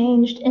nothing's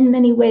changed, in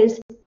many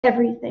ways,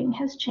 everything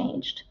has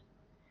changed.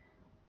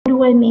 What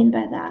do I mean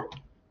by that?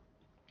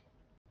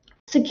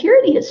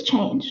 Security has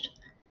changed.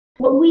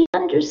 What we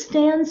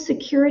understand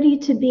security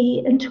to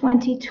be in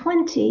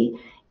 2020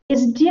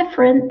 is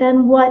different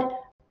than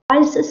what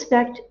I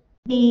suspect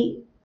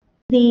the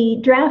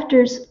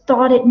drafters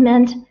thought it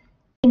meant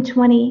in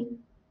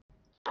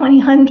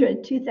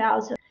 2000,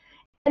 2000.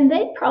 And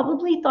they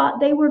probably thought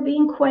they were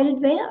being quite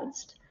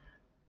advanced.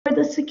 For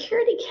the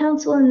Security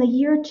Council in the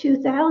year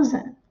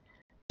 2000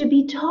 to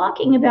be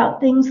talking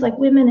about things like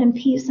women and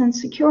peace and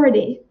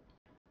security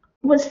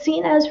was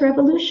seen as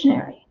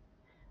revolutionary,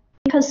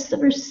 because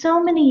for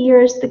so many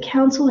years the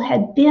council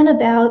had been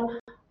about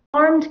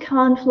armed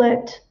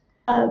conflict,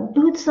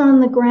 boots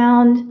on the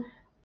ground,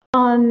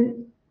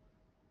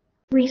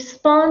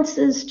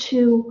 responses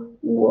to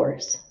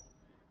wars.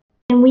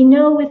 And we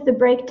know with the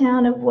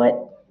breakdown of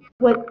what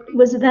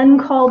was then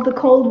called the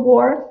Cold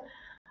War,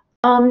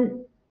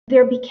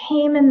 there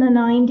became in the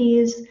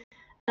 90s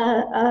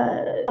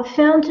a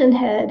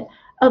fountainhead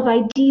of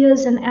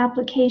ideas and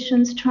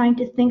applications trying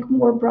to think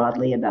more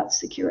broadly about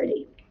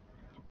security.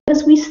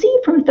 As we see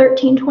from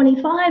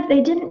 1325,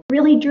 they didn't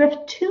really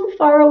drift too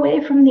far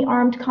away from the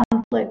armed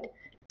conflict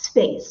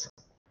space.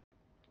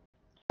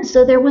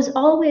 So there was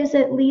always,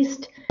 at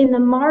least in the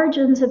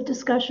margins of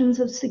discussions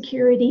of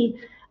security,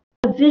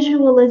 a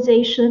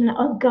visualization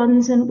of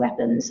guns and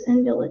weapons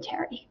and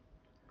military.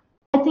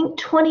 I think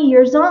 20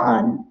 years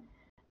on,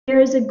 there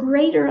is a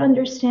greater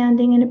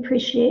understanding and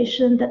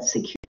appreciation that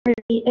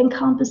security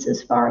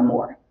encompasses far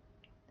more.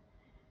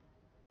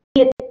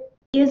 It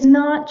is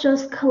not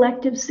just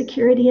collective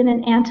security in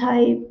an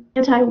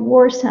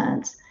anti-war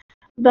sense,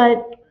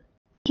 but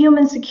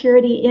human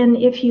security in,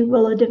 if you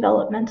will, a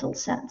developmental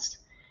sense.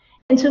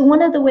 And so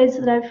one of the ways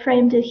that I've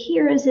framed it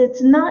here is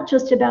it's not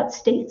just about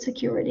state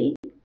security.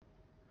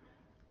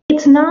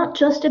 It's not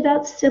just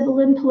about civil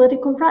and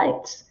political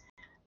rights.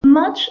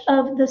 Much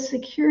of the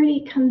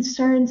security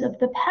concerns of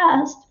the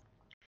past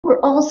were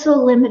also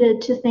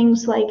limited to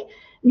things like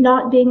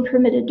not being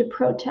permitted to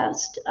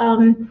protest,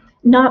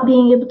 not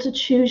being able to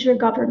choose your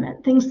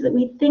government, things that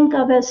we think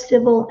of as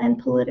civil and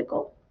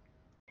political.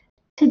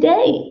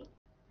 Today,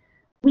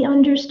 we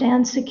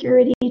understand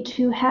security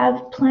to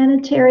have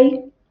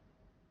planetary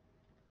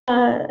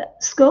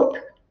scope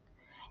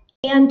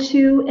and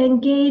to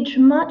engage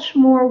much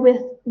more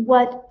with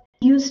what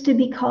used to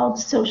be called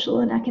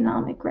social and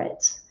economic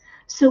rights.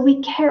 So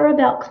we care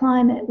about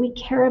climate, we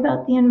care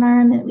about the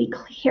environment, we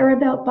care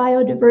about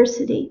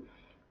biodiversity.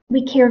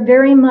 We care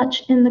very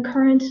much in the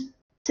current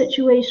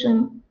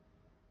situation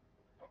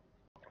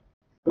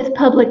with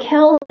public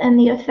health and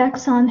the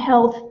effects on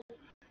health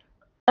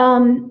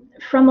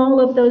from all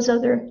of those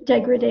other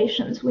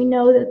degradations. We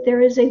know that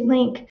there is a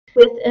link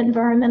with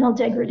environmental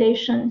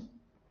degradation,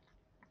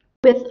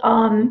 with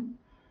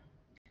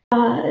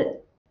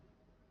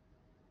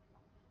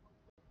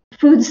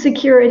food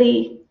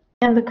security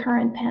and the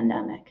current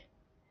pandemic.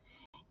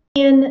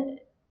 In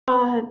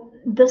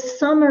the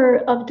summer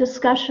of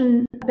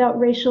discussion about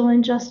racial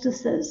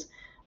injustices,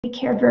 we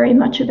care very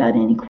much about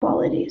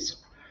inequalities.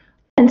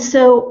 And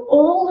so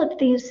all of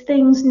these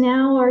things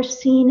now are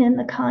seen in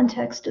the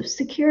context of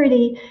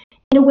security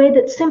in a way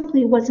that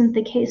simply wasn't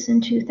the case in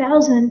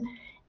 2000,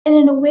 and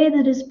in a way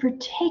that is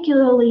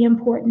particularly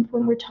important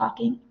when we're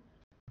talking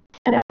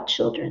about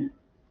children.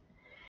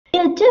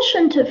 In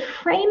addition to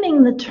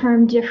framing the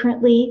term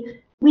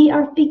differently, we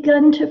have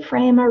begun to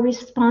frame our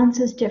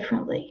responses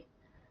differently.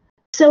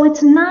 So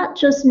it's not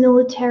just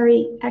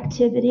military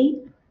activity,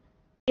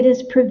 it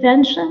is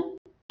prevention,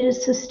 it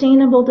is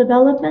sustainable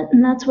development,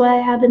 and that's why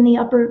I have in the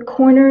upper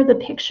corner the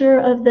picture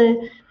of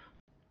the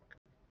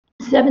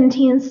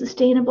 17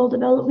 Sustainable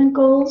Development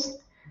Goals.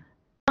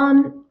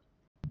 And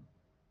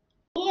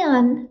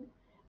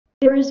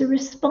there is a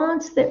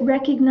response that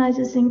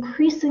recognizes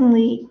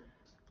increasingly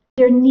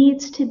there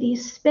needs to be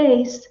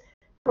space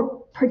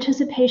for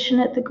participation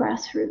at the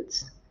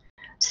grassroots.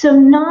 So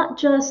not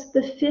just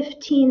the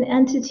 15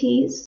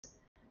 entities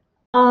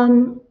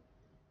at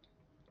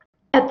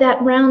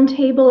that round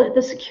table at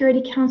the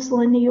Security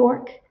Council in New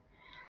York,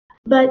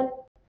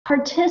 but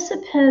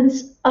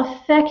participants,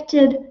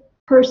 affected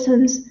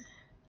persons,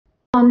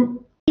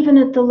 even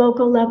at the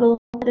local level,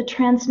 at the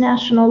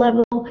transnational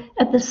level,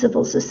 at the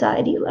civil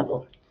society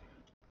level.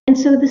 And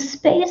so the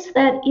space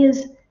that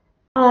is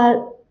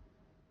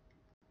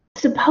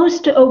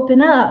supposed to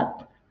open up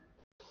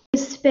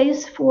is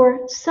space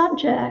for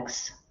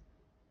subjects,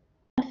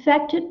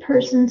 affected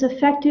persons,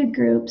 affected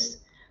groups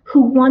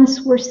who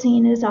once were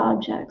seen as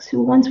objects,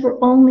 who once were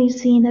only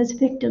seen as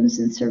victims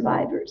and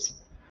survivors.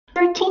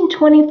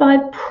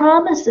 1325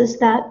 promises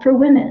that for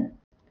women,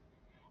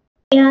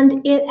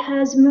 and it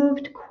has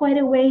moved quite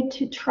a way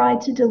to try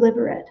to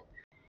deliver it.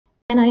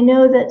 And I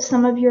know that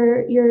some of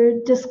your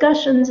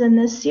discussions in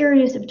this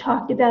series have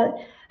talked about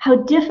how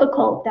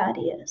difficult that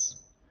is.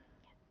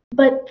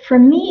 But for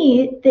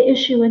me, the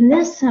issue in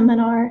this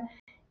seminar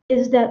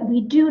is that we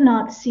do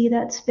not see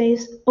that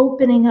space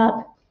opening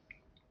up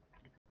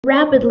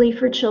rapidly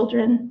for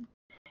children.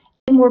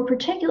 And more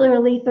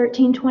particularly,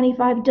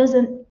 1325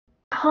 doesn't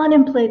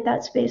contemplate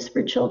that space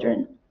for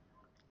children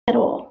at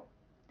all.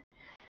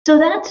 So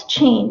that's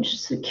changed.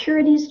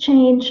 Security's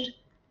changed.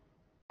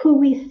 Who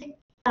we think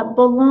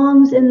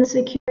belongs in the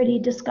security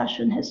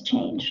discussion has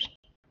changed.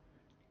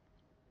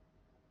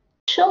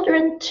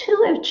 Children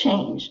too have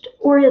changed,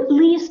 or at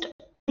least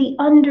the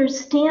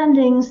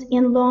understandings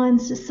in law and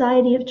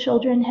society of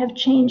children have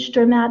changed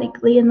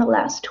dramatically in the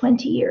last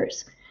 20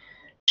 years.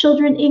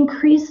 Children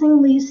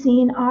increasingly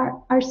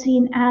are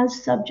seen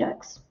as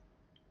subjects,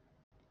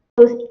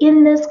 both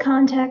in this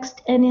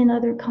context and in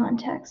other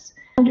contexts.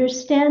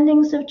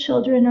 Understandings of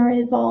children are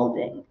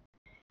evolving,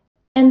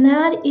 and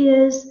that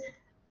is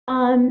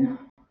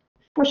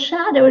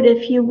foreshadowed,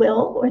 if you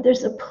will, or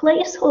there's a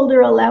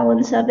placeholder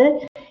allowance of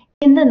it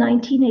in the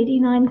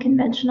 1989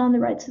 Convention on the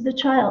Rights of the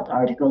Child.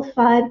 Article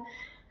 5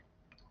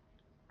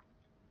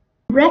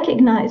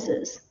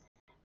 recognizes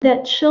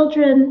that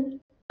children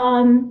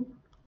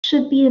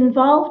should be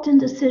involved in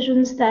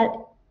decisions that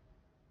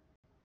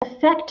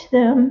affect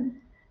them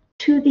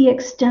to the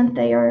extent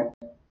they are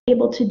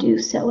able to do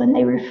so, and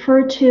they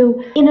refer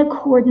to in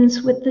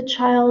accordance with the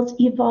child's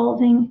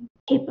evolving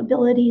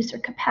capabilities or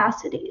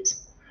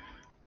capacities.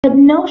 The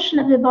notion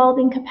of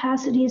evolving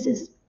capacities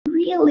is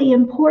really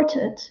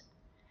important.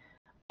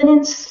 And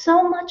in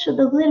so much of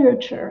the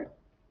literature,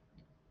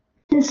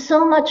 in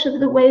so much of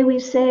the way we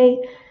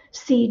see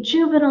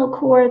juvenile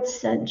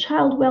courts and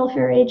child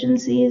welfare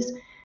agencies,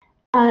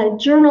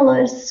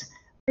 journalists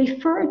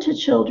refer to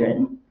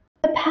children,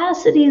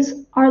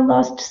 capacities are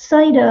lost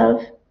sight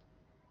of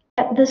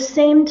at the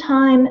same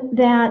time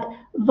that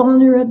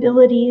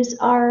vulnerabilities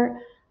are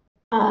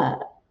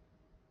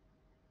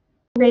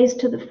raised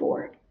to the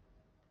fore.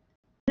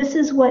 This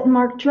is what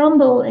Mark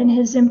Drumble, in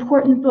his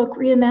important book,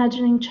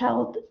 Reimagining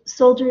Child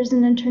Soldiers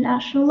in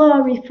International Law,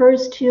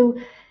 refers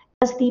to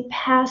as the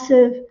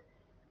passive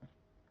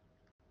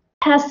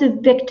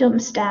victim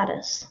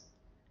status.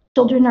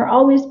 Children are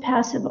always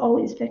passive,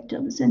 always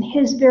victims. And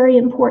his very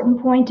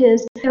important point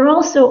is they're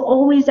also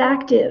always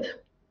active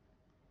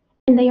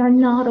and they are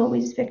not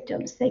always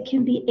victims. They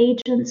can be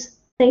agents.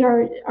 They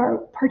are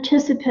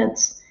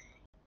participants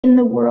in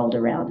the world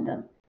around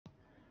them.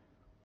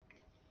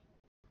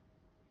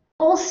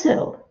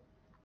 Also,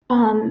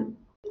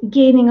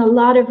 gaining a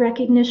lot of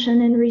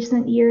recognition in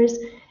recent years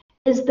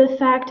is the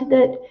fact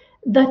that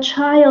the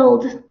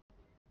child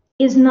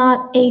is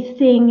not a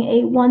thing,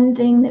 a one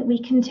thing that we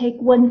can take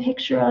one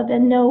picture of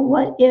and know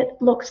what it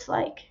looks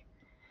like.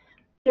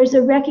 There's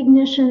a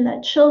recognition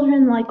that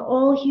children, like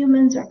all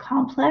humans, are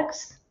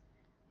complex.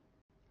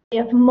 They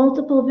have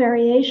multiple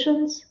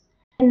variations,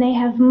 and they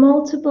have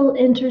multiple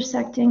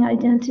intersecting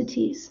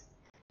identities,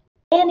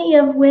 any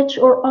of which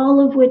or all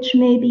of which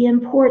may be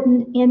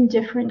important in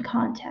different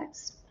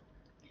contexts.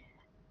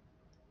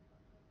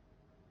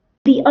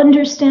 The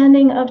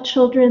understanding of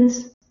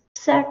children's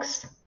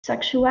sex,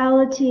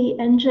 sexuality,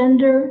 and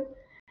gender,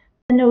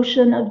 the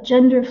notion of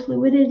gender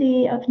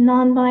fluidity, of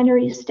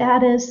non-binary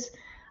status,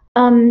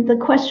 the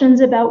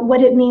questions about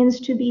what it means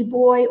to be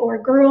boy or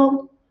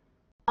girl,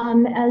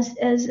 as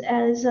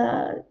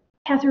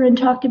Catherine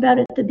talked about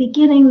at the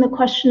beginning, the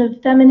question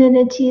of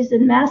femininities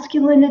and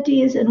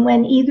masculinities and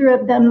when either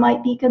of them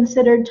might be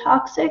considered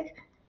toxic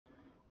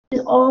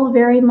is all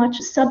very much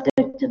a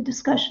subject of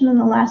discussion in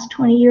the last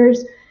 20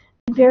 years,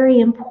 very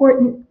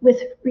important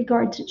with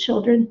regard to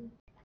children,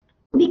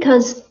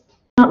 because,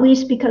 not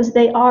least because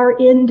they are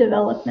in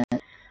development.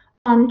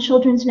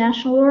 Children's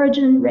national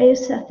origin,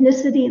 race,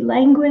 ethnicity,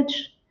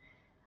 language,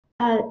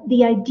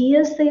 the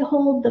ideas they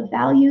hold, the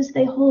values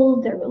they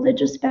hold, their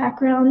religious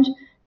background,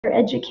 their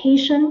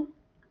education,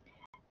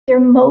 their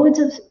modes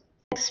of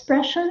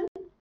expression,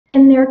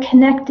 and their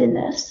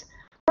connectedness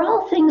are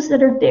all things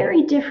that are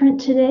very different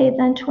today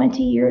than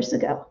 20 years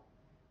ago.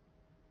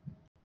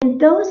 And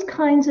those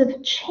kinds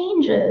of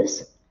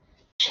changes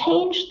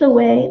change the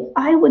way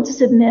I would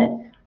submit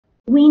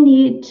we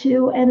need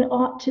to and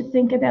ought to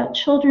think about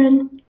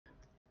children,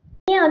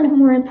 and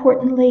more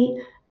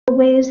importantly, the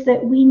ways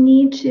that we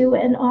need to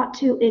and ought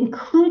to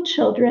include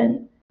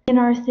children in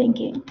our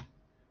thinking.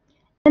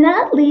 And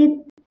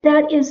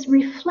that is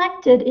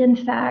reflected, in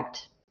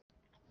fact,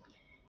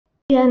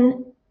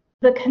 in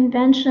the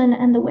convention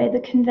and the way the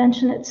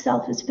convention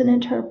itself has been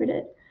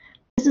interpreted.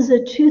 This is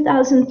a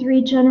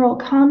 2003 general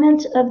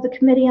comment of the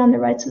Committee on the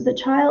Rights of the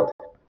Child,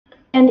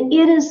 and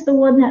it is the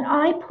one that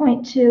I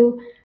point to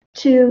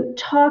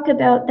talk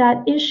about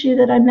that issue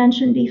that I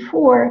mentioned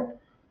before,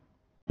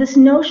 this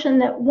notion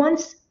that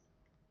once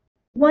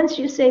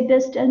you say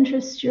best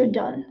interests, you're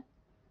done.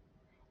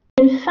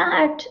 In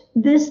fact,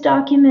 this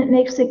document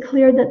makes it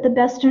clear that the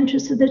best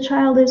interest of the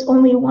child is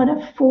only one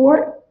of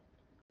 4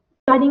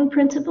 guiding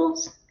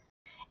principles.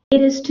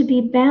 It is to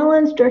be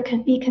balanced or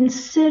can be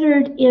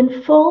considered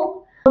in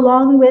full,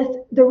 along with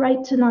the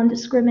right to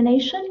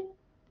non-discrimination,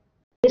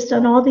 based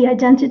on all the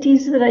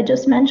identities that I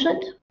just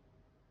mentioned,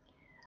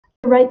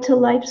 the right to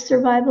life,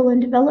 survival,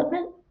 and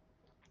development,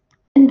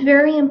 and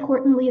very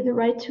importantly, the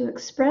right to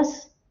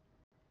express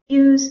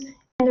views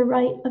and the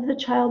right of the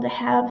child to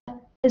have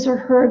his or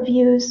her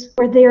views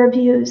or their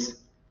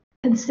views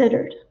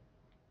considered.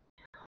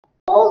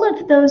 All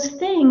of those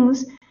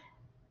things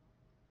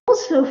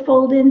also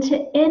fold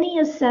into any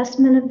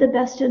assessment of the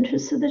best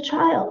interests of the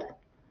child.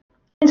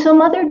 And so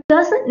mother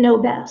doesn't know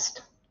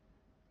best.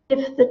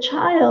 If the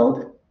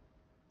child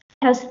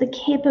has the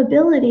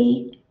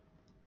capability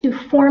to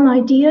form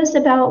ideas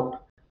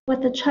about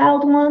what the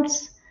child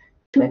wants,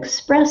 to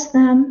express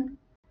them,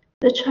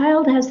 the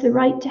child has the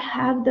right to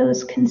have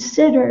those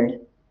considered,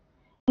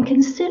 and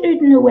considered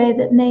in a way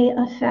that may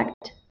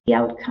affect the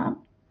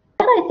outcome.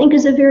 That, I think,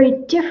 is a very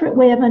different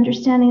way of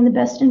understanding the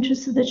best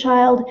interests of the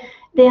child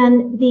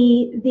than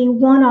the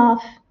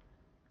one-off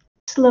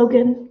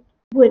slogan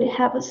would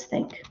have us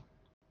think.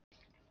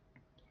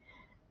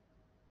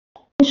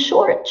 In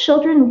short,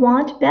 children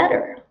want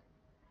better.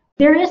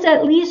 There is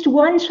at least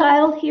one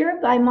child here,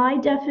 by my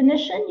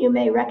definition. You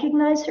may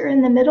recognize her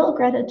in the middle,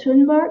 Greta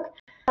Thunberg.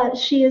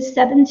 She is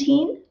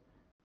 17.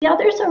 The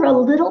others are a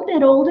little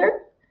bit older,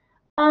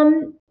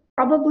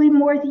 probably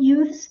more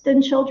youths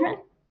than children.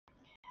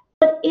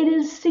 But it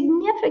is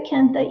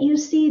significant that you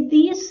see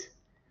these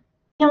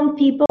young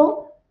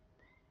people,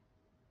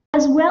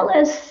 as well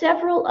as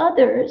several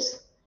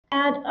others,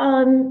 at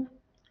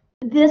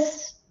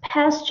this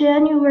past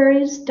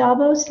January's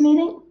Davos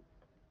meeting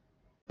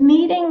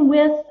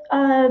with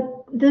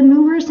the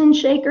movers and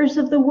shakers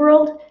of the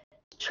world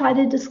to try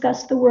to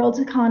discuss the world's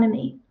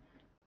economy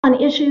on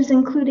issues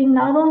including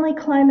not only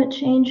climate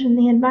change and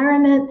the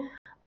environment,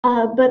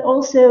 but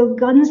also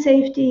gun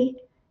safety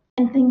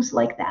and things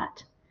like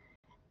that.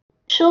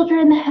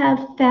 Children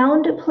have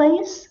found a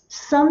place,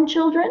 some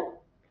children,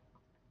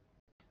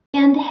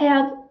 and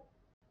have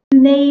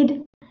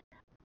made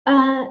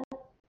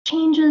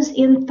changes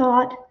in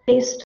thought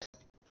based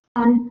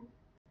on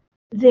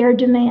their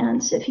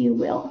demands, if you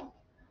will.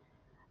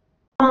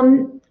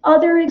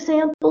 Other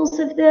examples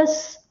of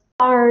this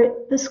are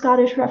the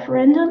Scottish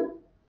referendum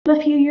a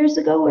few years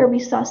ago, where we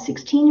saw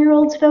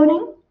 16-year-olds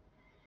voting.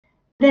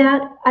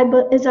 That,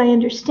 as I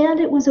understand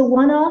it, was a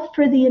one-off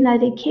for the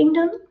United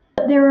Kingdom,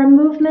 There are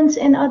movements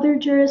in other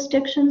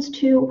jurisdictions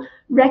to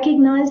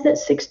recognize that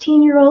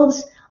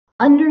 16-year-olds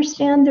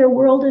understand their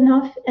world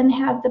enough and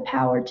have the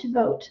power to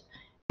vote.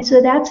 And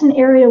so that's an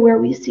area where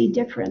we see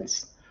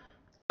difference.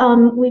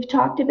 We've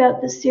talked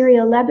about the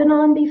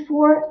Syria-Lebanon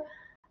before.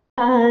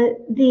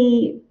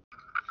 The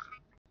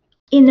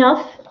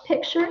enough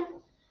picture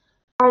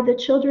are the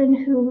children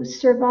who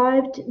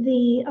survived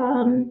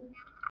the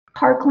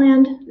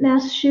Parkland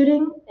mass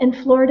shooting in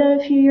Florida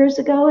a few years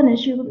ago. And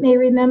as you may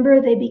remember,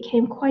 they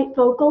became quite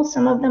vocal.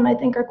 Some of them, I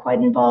think, are quite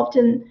involved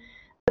in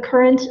the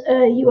current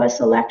US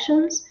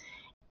elections.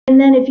 And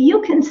then if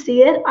you can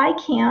see it, I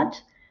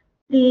can't.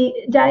 The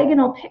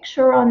diagonal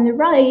picture on the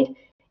right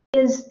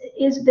is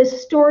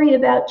this story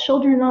about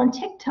children on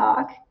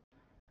TikTok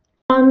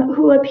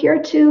who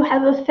appear to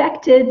have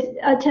affected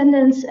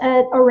attendance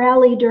at a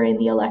rally during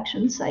the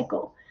election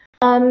cycle.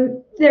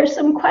 There's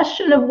some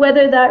question of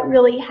whether that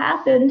really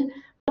happened,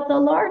 but the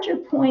larger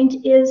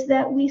point is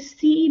that we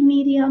see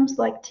mediums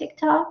like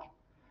TikTok.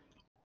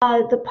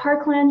 The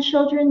Parkland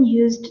children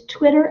used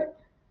Twitter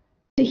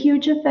to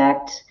huge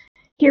effect.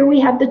 Here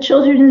we have the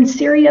children in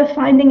Syria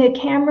finding a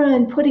camera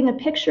and putting a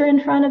picture in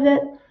front of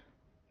it.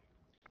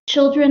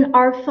 Children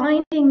are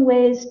finding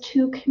ways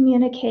to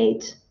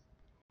communicate,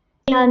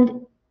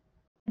 and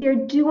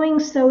they're doing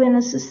so in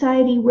a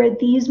society where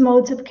these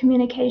modes of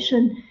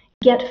communication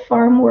get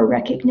far more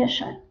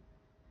recognition.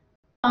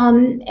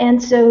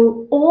 And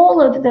so all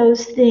of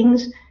those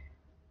things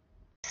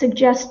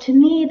suggest to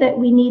me that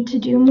we need to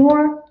do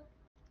more.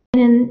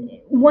 And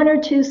in one or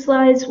two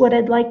slides, what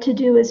I'd like to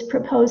do is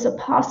propose a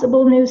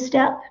possible new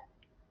step.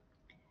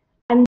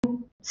 I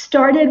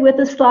started with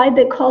a slide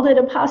that called it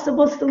a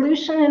possible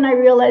solution, and I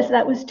realized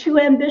that was too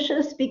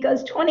ambitious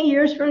because 20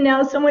 years from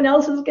now, someone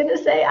else is going to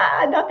say,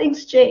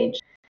 nothing's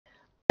changed.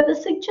 But the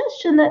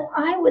suggestion that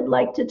I would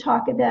like to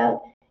talk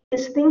about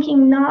is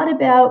thinking not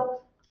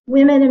about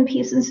women and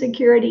peace and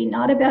security,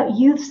 not about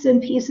youths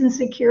and peace and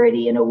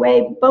security in a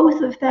way,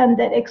 both of them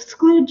that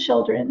exclude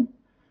children,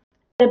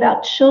 but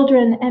about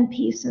children and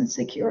peace and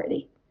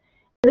security.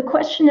 The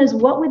question is,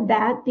 what would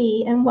that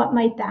be and what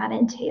might that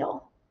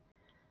entail?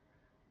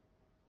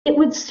 It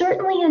would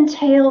certainly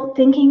entail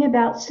thinking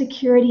about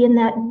security in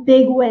that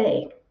big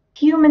way,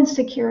 human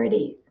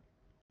security,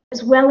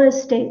 as well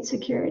as state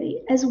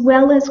security, as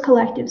well as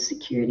collective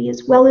security,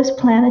 as well as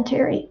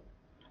planetary.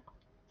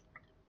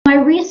 My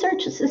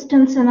research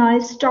assistants and I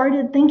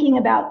started thinking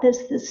about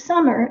this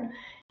summer,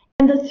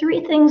 and the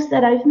three things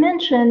that I've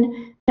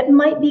mentioned that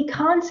might be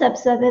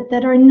concepts of it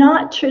that are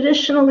not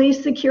traditionally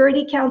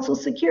Security Council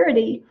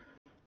security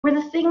were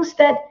the things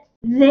that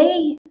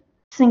they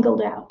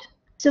singled out.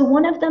 So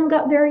one of them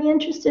got very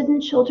interested in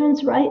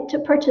children's right to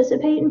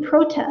participate in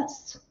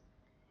protests.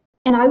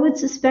 And I would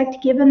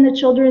suspect, given the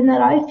children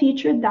that I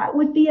featured, that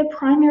would be a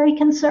primary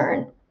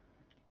concern.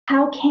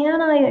 How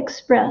can I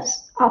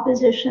express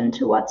opposition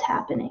to what's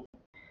happening?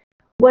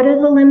 What are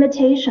the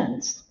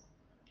limitations?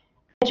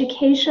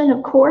 Education,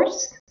 of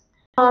course.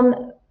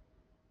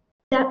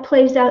 That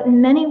plays out in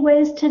many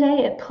ways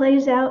today. It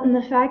plays out in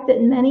the fact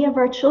that many of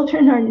our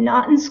children are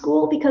not in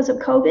school because of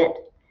COVID.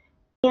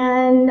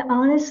 And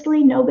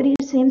honestly, nobody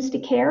seems to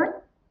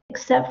care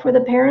except for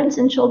the parents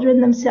and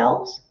children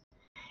themselves.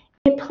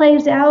 It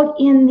plays out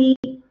in the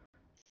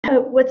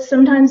what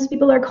sometimes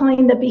people are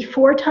calling the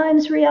before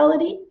times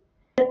reality,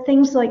 that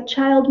things like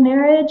child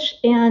marriage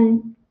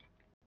and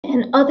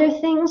other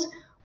things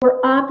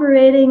were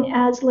operating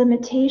as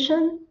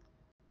limitation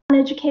on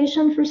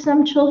education for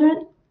some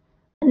children.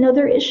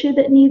 Another issue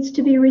that needs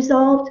to be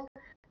resolved.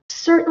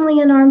 Certainly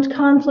in armed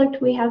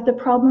conflict, we have the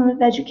problem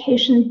of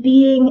education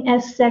being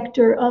a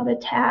sector of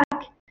attack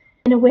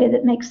in a way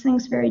that makes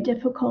things very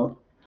difficult.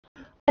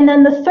 And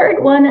then the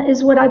third one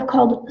is what I've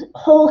called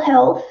whole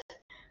health,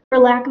 for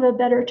lack of a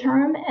better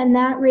term, and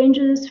that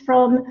ranges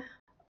from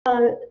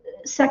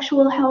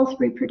sexual health,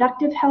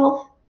 reproductive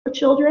health for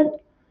children,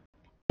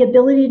 the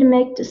ability to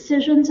make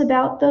decisions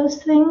about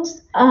those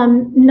things,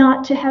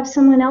 not to have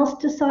someone else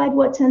decide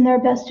what's in their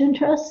best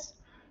interests,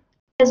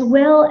 as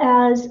well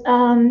as,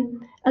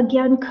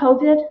 again,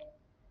 COVID,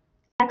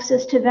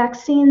 access to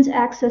vaccines,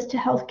 access to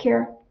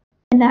healthcare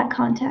in that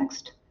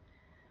context.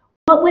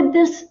 What would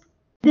this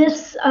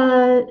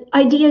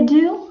idea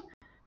do?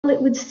 Well,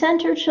 it would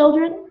center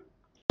children,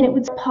 and it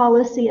would put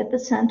policy at the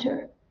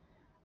center.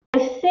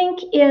 I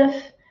think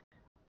if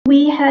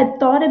we had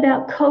thought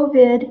about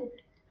COVID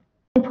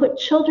and put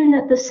children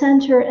at the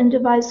center and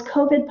devised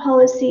COVID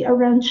policy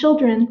around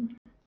children,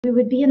 we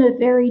would be in a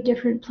very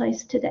different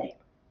place today.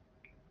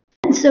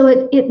 And so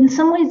in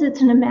some ways,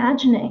 it's an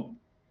imagining.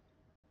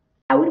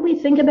 How would we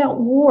think about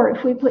war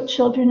if we put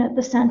children at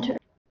the center?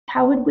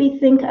 How would we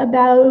think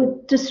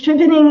about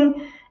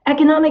distributing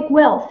economic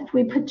wealth if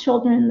we put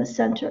children in the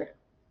center?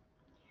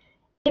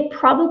 It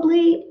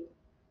probably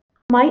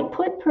might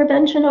put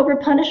prevention over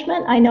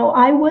punishment. I know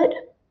I would.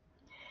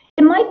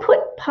 It might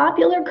put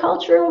popular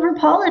culture over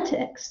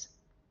politics.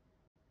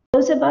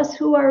 Those of us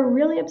who are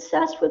really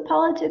obsessed with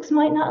politics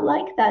might not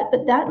like that,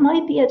 but that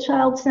might be a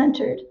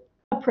child-centered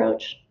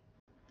approach.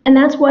 And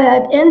that's why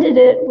I've ended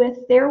it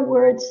with their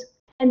words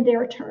and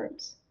their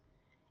terms.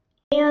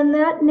 And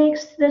that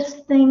makes this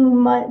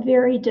thing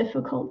very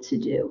difficult to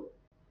do,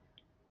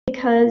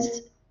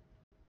 because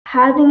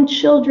having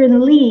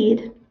children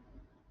lead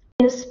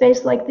in a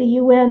space like the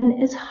UN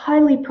is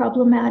highly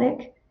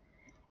problematic.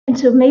 And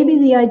so maybe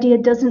the idea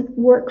doesn't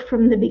work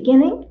from the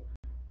beginning,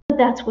 but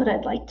that's what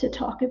I'd like to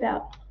talk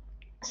about.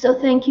 So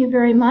thank you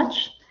very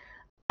much.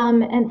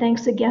 And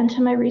thanks again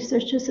to my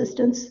research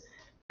assistants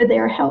for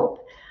their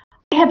help.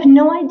 I have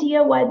no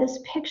idea why this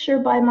picture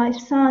by my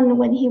son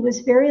when he was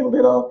very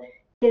little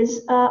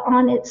is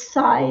on its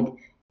side.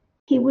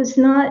 He was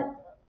not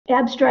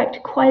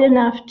abstract quite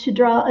enough to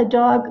draw a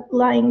dog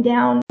lying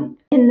down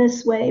in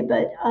this way,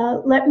 but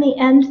let me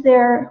end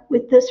there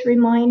with this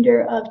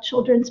reminder of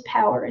children's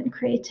power and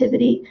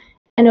creativity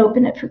and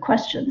open it for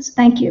questions.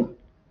 Thank you.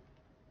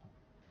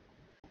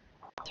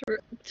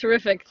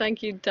 Terrific.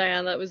 Thank you,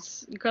 Diane. That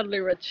was incredibly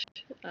rich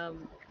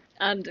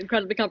and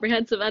incredibly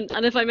comprehensive.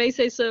 And if I may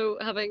say so,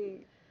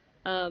 having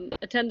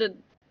attended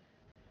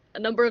a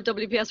number of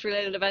WPS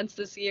related events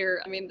this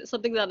year, I mean,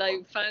 something that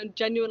I found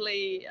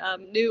genuinely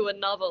new and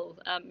novel,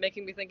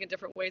 making me think in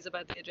different ways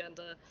about the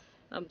agenda.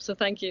 So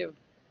thank you.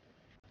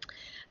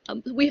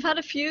 We've had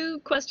a few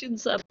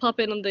questions pop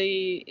in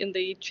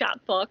the chat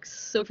box.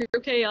 So if you're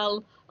okay,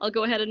 I'll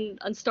go ahead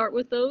and start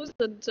with those,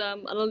 and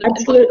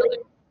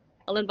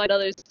I'll invite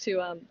others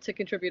to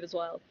contribute as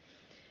well.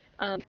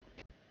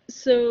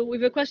 So we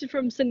have a question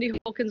from Cindy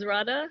Hawkins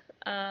Rada.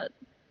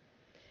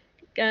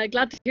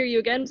 Glad to hear you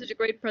again. Such a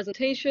great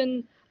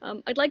presentation.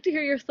 I'd like to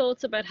hear your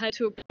thoughts about how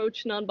to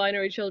approach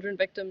non-binary children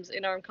victims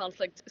in armed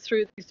conflict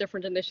through these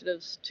different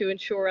initiatives to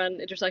ensure an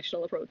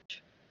intersectional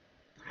approach.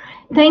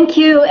 Thank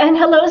you, and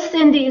hello,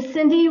 Cindy.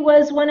 Cindy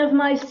was one of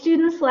my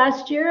students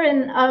last year,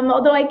 and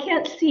although I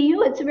can't see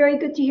you, it's very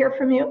good to hear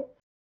from you.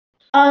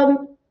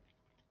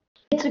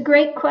 It's a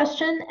great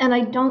question, and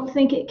I don't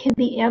think it can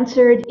be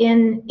answered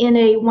in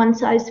a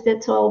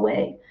one-size-fits-all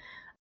way.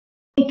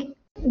 I think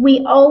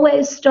we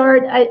always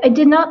start, I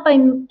did not by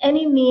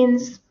any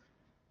means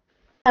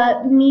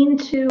mean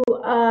to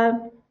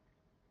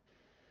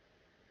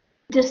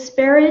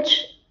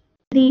disparage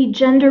the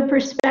gender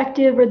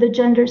perspective or the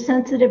gender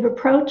sensitive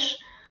approach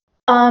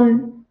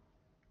in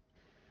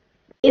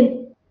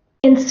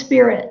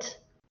spirit.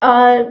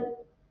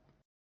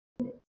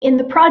 In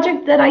the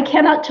project that I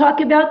cannot talk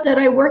about that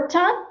I worked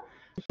on,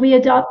 we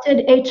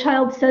adopted a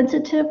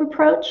child-sensitive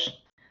approach.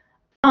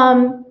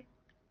 The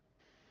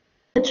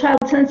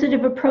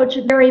child-sensitive approach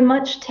very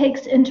much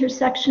takes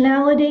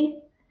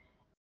intersectionality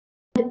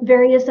and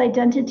various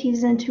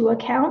identities into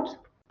account.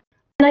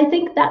 And I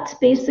think that's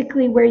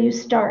basically where you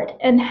start.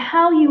 And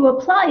how you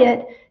apply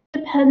it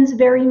depends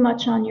very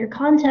much on your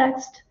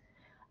context.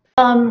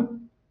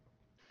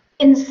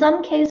 In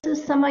some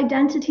cases, some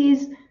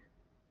identities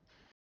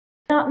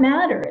not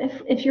matter.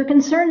 If your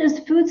concern is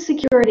food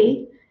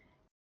security,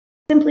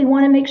 simply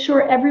want to make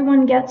sure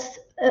everyone gets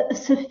a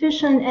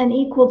sufficient and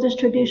equal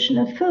distribution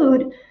of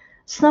food,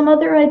 some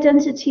other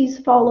identities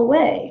fall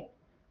away.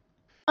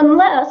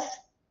 Unless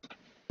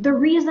the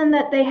reason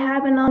that they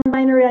have a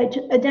non-binary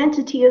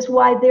identity is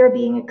why they're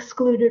being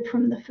excluded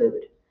from the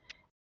food.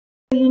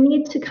 You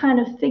need to kind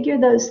of figure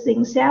those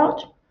things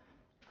out.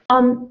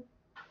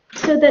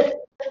 So that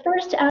the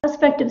first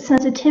aspect of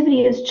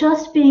sensitivity is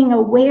just being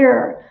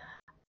aware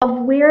of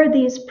where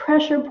these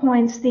pressure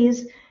points,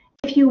 these,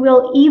 if you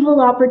will, evil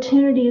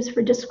opportunities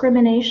for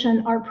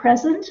discrimination are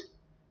present,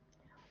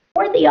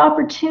 or the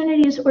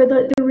opportunities or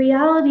the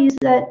realities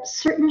that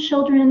certain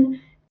children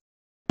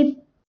may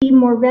be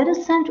more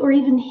reticent or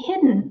even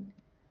hidden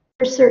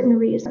for certain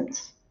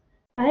reasons,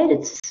 right?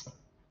 It's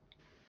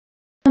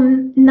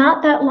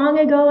not that long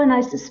ago, and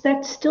I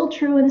suspect still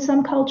true in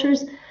some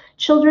cultures,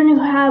 children who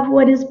have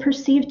what is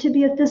perceived to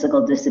be a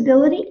physical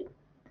disability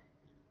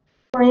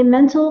or a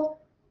mental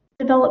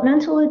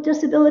developmental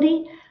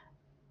disability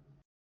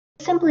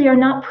simply are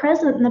not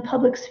present in the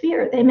public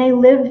sphere. They may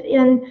live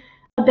in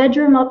a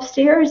bedroom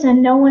upstairs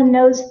and no one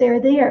knows they're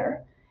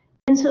there.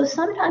 And so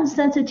sometimes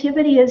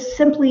sensitivity is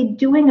simply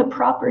doing a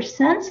proper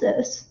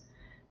census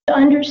to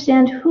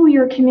understand who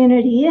your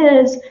community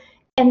is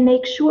and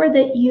make sure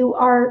that you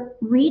are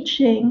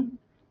reaching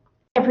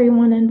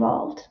everyone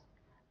involved.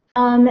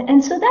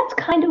 And so that's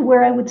kind of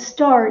where I would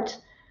start.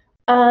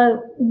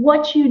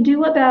 What you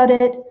do about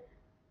it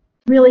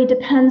really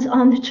depends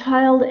on the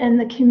child and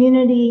the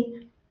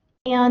community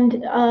and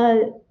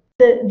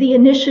the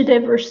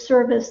initiative or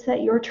service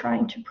that you're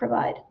trying to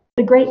provide.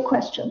 A great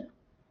question.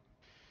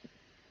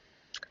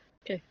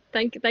 Okay,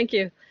 thank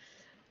you.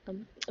 I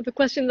have a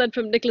question then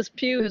from Nicholas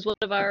Pugh, who's one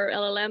of our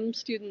LLM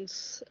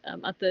students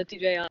at the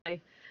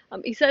TJI.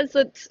 He says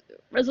that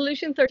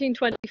Resolution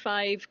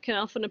 1325 can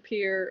often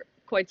appear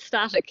quite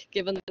static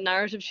given the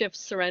narrative shifts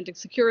surrounding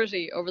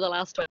security over the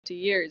last 20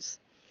 years.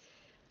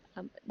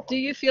 Do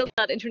you feel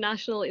that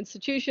international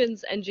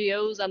institutions,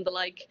 NGOs and the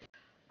like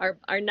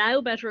are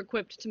now better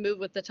equipped to move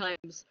with the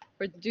times,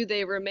 or do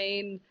they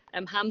remain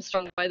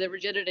hamstrung by the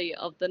rigidity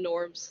of the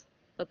norms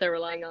that they're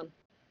relying on?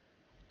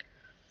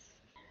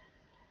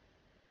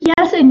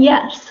 Yes and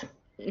yes.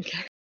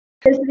 Okay.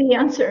 is the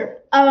answer.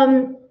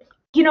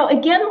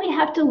 Again, we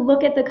have to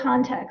look at the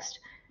context.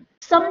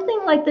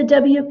 Something like the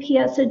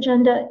WPS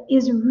agenda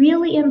is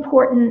really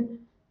important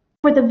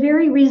for the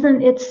very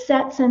reason it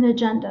sets an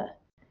agenda.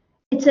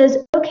 It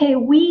says, okay,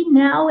 we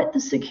now at the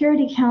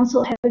Security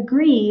Council have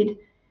agreed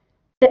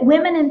that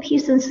women in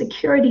peace and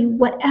security,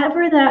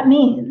 whatever that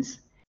means,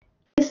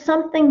 is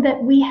something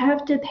that we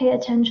have to pay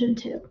attention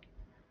to.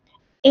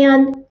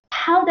 And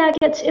how that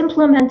gets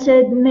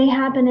implemented may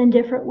happen in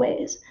different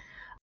ways.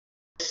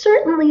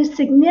 Certainly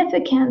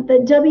significant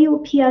that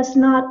WPS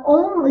not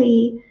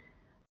only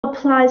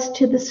applies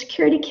to the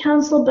Security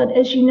Council, but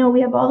as you know,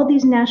 we have all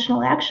these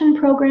national action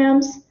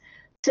programs,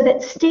 so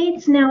that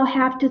states now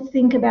have to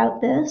think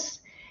about this.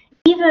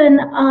 Even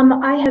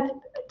I have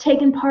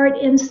taken part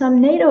in some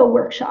NATO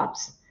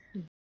workshops.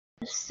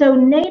 So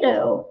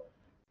NATO,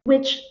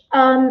 which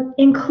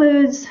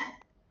includes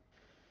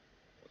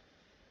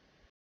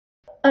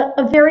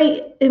a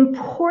very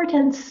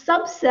important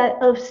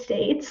subset of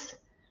states,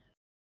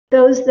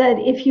 those that,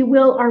 if you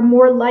will, are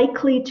more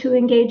likely to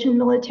engage in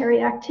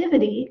military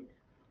activity,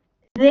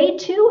 they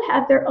too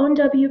have their own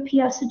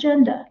WPS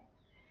agenda.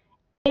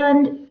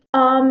 And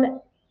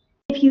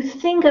if you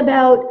think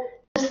about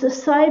the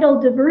societal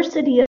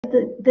diversity of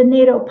the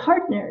NATO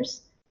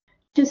partners,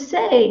 to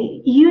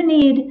say you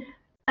need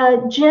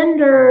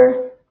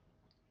gender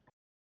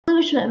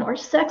inclusion or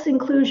sex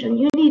inclusion,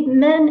 you need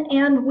men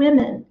and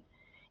women in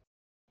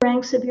the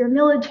ranks of your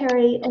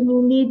military, and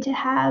you need to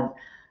have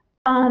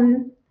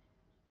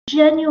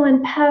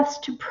genuine paths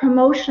to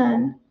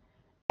promotion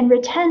and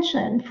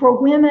retention for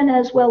women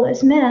as well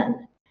as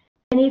men.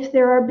 And if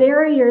there are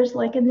barriers,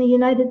 like in the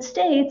United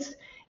States,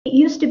 it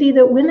used to be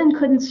that women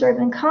couldn't serve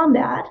in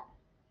combat,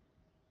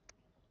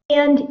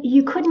 and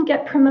you couldn't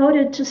get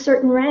promoted to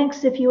certain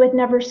ranks if you had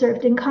never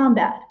served in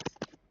combat.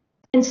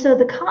 And so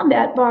the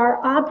combat bar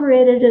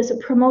operated as a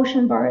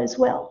promotion bar as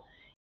well.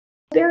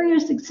 If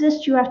barriers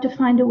exist, you have to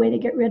find a way to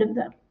get rid of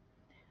them.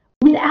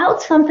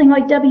 Without something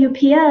like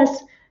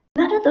WPS,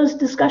 none of those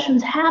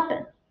discussions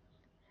happen.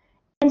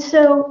 And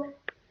so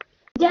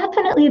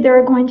definitely there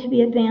are going to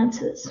be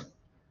advances.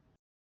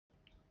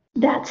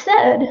 That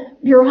said,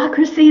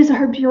 bureaucracies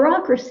are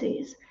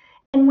bureaucracies.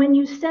 And when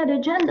you set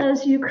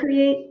agendas, you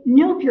create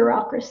new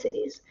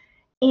bureaucracies.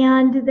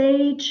 And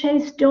they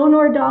chase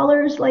donor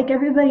dollars like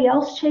everybody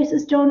else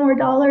chases donor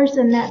dollars,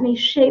 and that may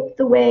shape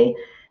the way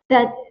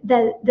that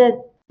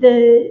the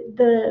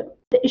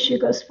issue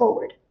goes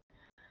forward.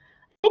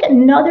 I think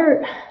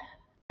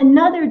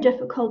another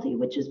difficulty,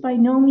 which is by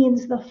no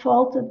means the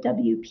fault of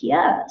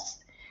WPS,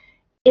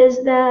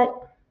 is that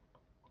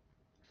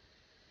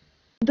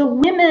the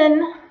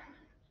women,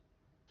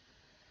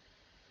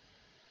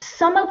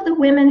 some of the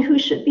women who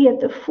should be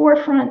at the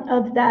forefront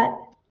of that,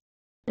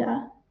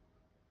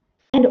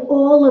 and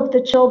all of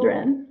the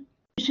children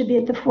who should be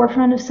at the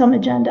forefront of some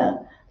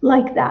agenda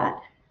like that,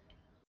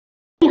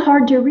 it's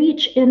hard to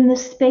reach in the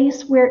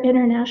space where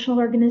international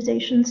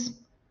organizations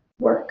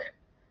work,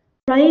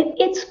 right?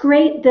 It's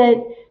great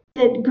that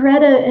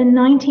Greta and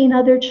 19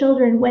 other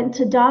children went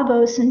to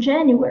Davos in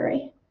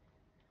January.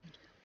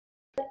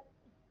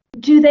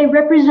 Do they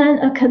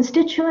represent a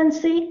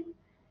constituency?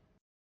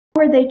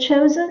 Were they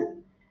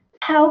chosen?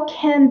 How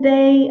can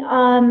they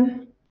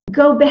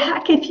go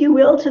back, if you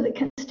will, to the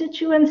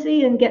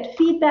constituency and get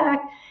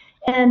feedback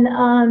and,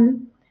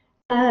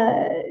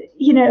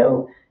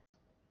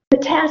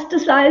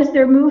 metastasize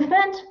their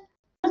movement?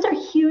 Those are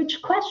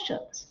huge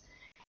questions.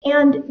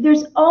 And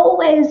there's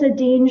always a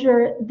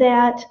danger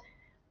that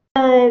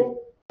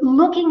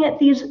looking at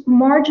these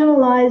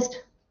marginalized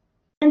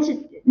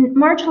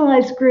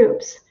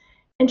groups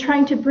and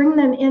trying to bring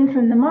them in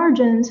from the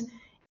margins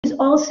is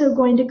also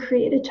going to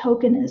create a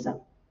tokenism,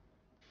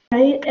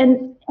 right?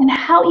 And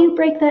how you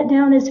break that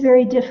down is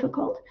very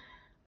difficult.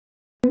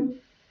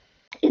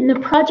 In the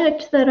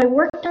project that I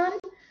worked on,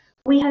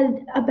 we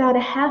had about a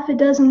half a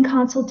dozen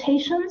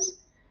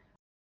consultations.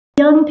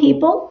 Young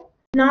people,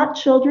 not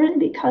children,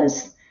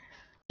 because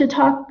to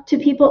talk to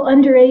people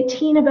under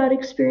 18 about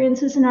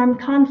experiences in armed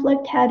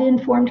conflict had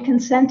informed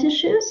consent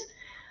issues.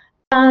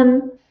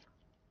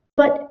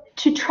 But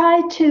to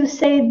try to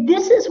say,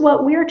 this is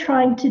what we're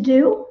trying to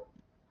do,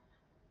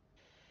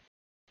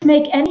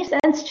 make any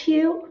sense to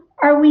you?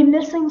 Are we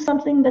missing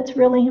something that's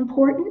really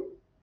important?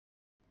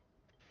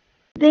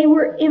 They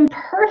were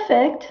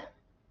imperfect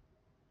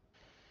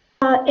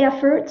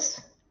efforts.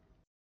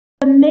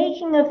 The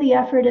making of the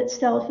effort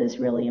itself is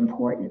really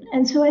important.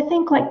 And so I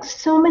think, like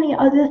so many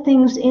other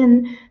things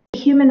in the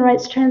human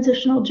rights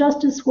transitional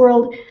justice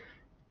world,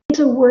 it's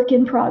a work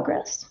in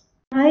progress,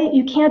 right?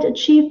 You can't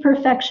achieve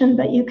perfection,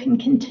 but you can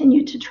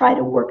continue to try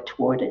to work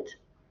toward it.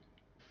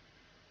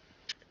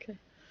 Okay,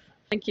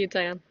 thank you,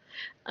 Diane.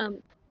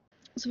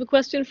 So a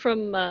question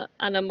from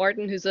Anna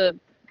Martin, who's a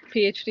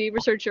PhD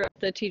researcher at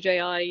the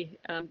TJI,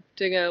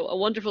 doing a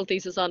wonderful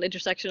thesis on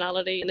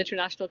intersectionality in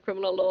international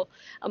criminal law.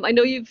 I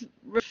know you've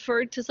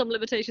referred to some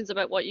limitations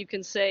about what you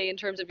can say in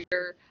terms of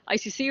your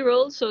ICC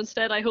role, so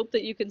instead I hope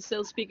that you can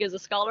still speak as a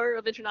scholar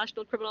of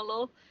international criminal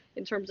law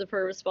in terms of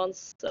her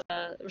response to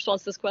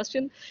this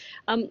question.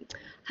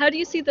 How do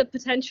you see the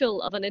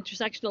potential of an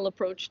intersectional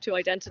approach to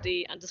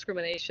identity and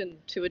discrimination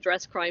to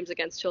address crimes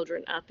against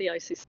children at the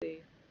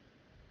ICC?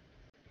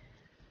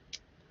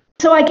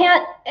 So I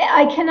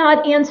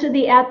cannot answer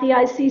the at the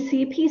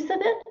ICC piece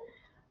of it,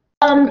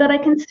 but I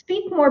can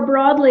speak more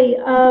broadly.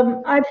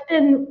 I've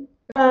been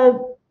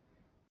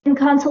in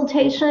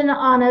consultation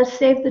on a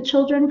Save the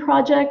Children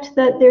project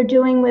that they're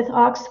doing with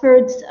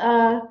Oxford's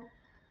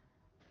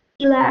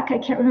ELAC, I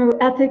can't remember,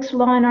 Ethics,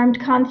 Law and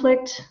Armed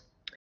Conflict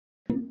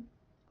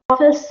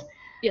office.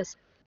 Yes.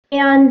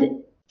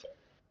 And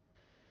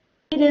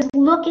it is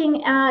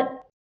looking at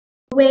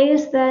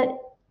ways that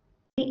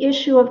the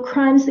issue of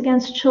crimes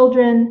against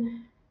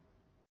children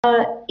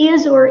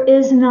is or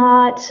is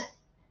not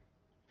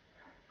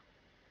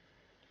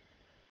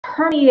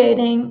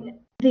permeating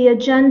the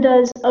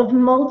agendas of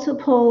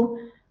multiple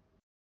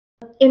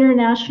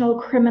international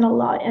criminal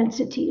law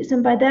entities.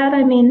 And by that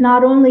I mean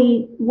not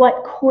only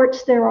what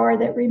courts there are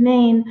that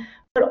remain,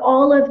 but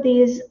all of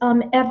these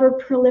ever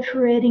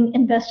proliferating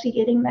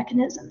investigating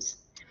mechanisms.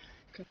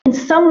 In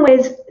some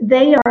ways,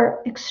 they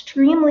are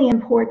extremely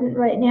important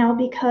right now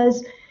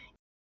because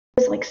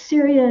it's like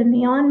Syria and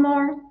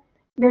Myanmar,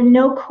 where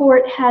no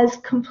court has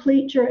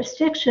complete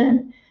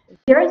jurisdiction.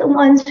 They're the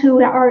ones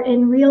who are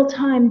in real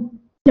time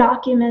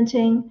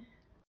documenting,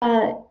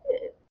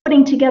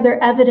 putting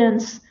together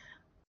evidence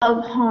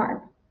of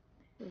harm.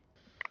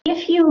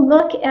 If you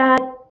look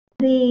at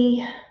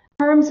the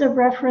terms of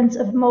reference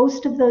of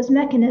most of those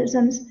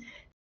mechanisms,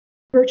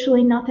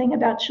 virtually nothing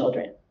about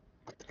children.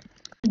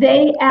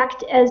 They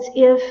act as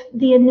if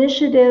the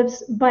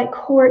initiatives by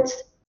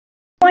courts,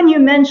 one you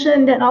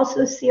mentioned, and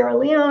also Sierra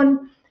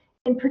Leone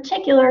in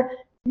particular,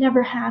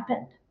 never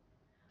happened.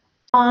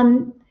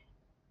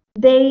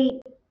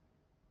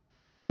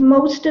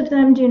 Most of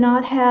them do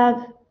not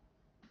have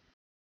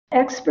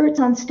experts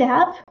on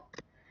staff.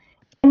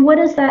 And what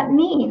does that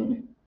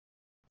mean?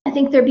 I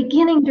think they're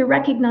beginning to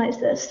recognize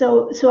this.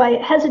 So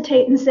I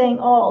hesitate in saying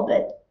all,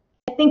 but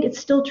I think it's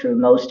still true.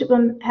 Most of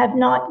them have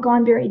not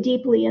gone very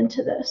deeply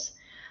into this.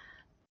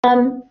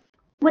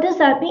 What does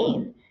that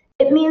mean?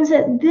 It means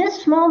at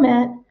this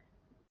moment,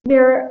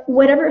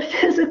 whatever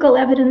physical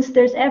evidence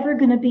there's ever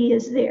going to be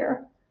is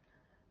there.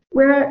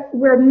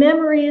 Where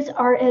memories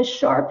are as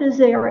sharp as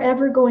they are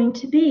ever going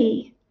to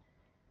be,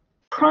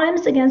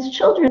 crimes against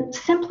children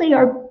simply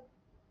are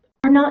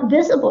not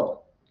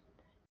visible.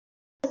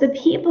 The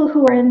people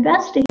who are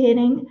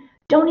investigating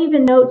don't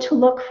even know to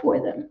look for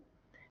them.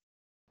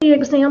 The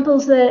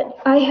examples that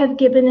I have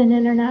given in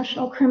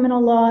international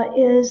criminal law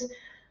is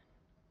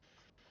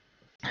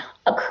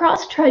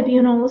across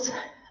tribunals,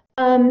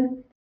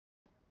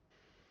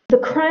 the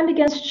crime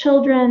against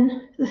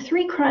children, the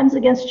 3 crimes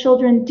against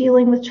children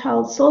dealing with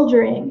child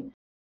soldiering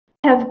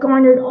have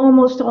garnered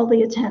almost all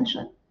the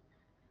attention.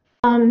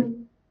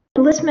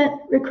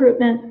 Enlistment,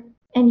 recruitment,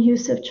 and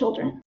use of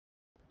children.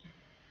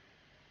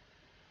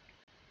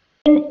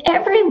 In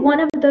every one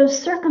of those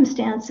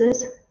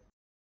circumstances, the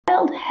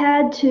child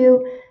had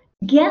to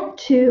get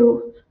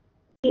to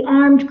the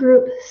armed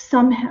group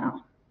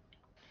somehow.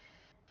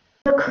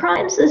 The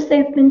crimes as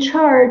they've been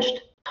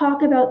charged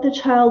talk about the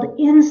child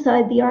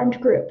inside the armed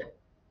group.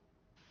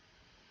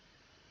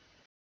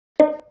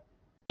 But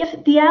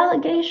if the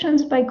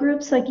allegations by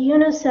groups like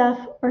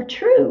UNICEF are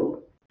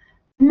true,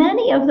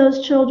 many of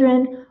those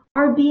children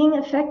are being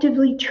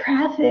effectively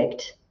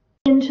trafficked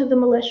into the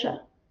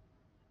militia.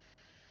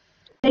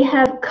 They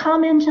have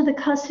come into the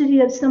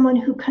custody of someone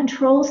who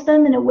controls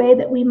them in a way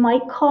that we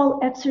might call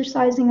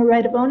exercising a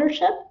right of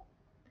ownership.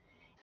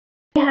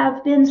 They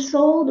have been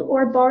sold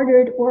or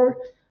bartered or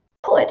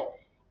put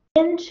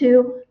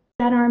into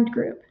that armed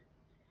group.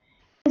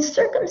 In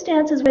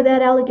circumstances where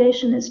that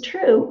allegation is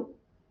true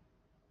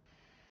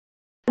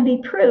and be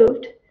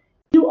proved,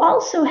 you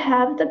also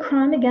have the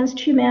crime against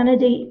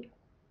humanity,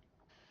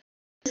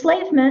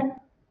 enslavement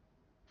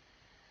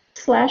 /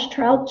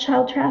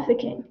 child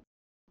trafficking.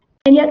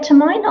 And yet, to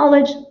my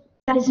knowledge,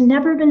 that has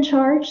never been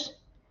charged.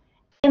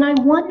 And I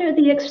wonder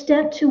the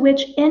extent to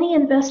which any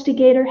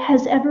investigator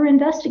has ever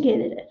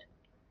investigated it.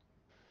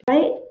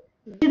 Right?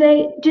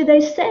 Do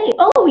they say,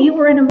 oh, you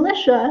were in a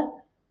militia,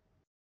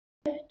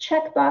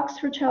 check box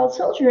for child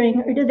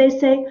soldiering? Or do they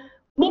say,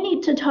 we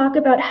need to talk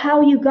about how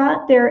you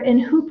got there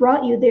and who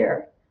brought you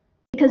there?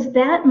 Because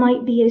that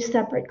might be a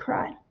separate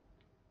crime.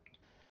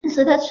 And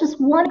so that's just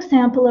one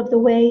example of the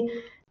way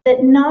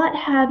that not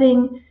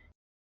having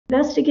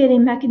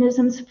investigating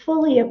mechanisms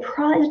fully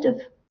apprised of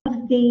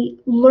the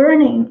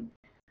learning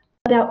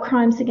about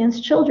crimes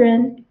against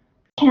children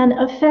can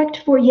affect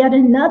for yet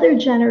another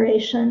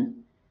generation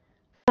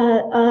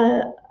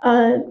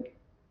an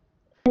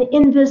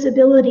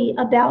invisibility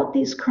about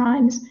these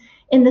crimes,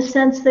 in the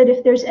sense that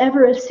if there's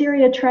ever a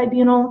Syria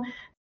tribunal,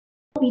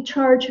 be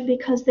charged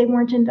because they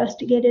weren't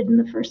investigated in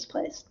the first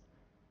place.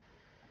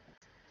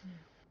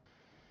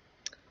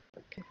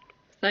 Okay.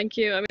 Thank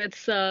you. I mean,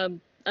 it's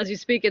as you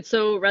speak, it's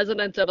so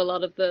resonant of a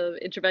lot of the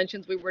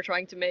interventions we were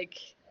trying to make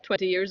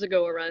 20 years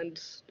ago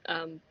around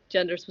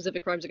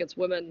gender-specific crimes against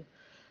women.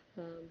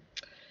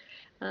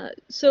 Um,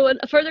 so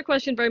a further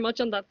question very much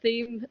on that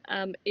theme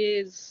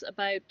is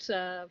about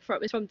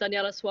from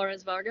Daniela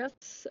Suarez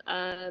Vargas,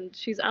 and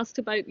she's asked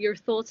about your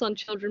thoughts on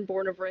children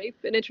born of rape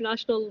in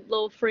international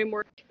law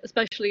framework,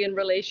 especially in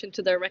relation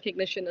to their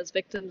recognition as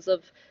victims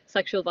of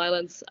sexual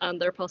violence and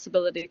their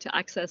possibility to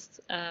access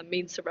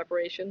means of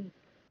reparation.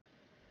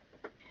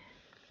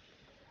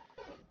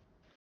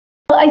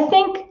 Well, I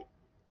think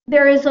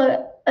there is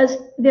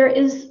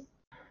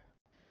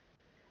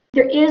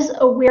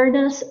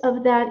awareness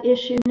of that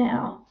issue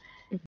now.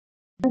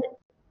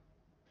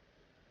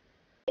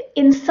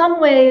 In some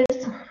ways,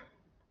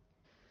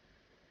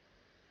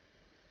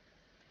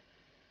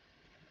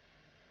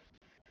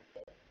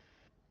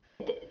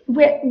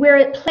 where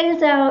it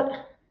plays out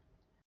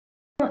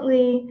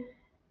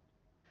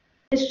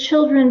is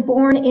children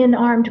born in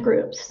armed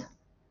groups,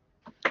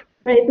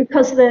 right?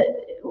 Because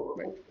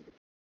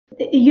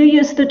you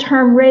use the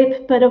term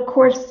rape, but of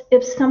course,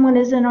 if someone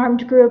is an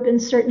armed group in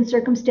certain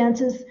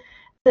circumstances,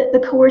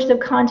 the coercive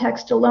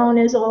context alone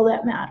is all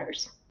that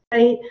matters,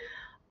 right?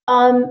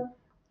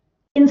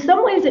 In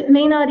some ways, it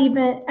may not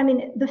even, I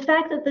mean, the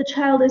fact that the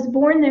child is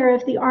born there,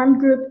 if the armed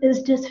group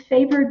is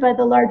disfavored by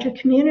the larger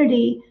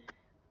community,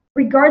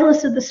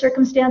 regardless of the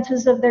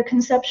circumstances of their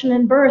conception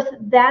and birth,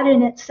 that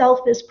in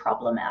itself is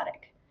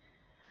problematic.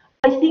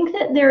 I think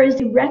that there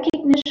is a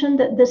recognition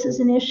that this is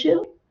an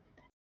issue.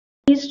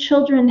 These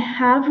children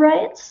have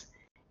rights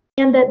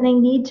and that they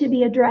need to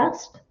be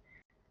addressed.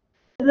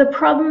 The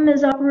problem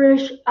is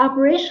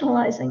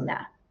operationalizing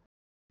that.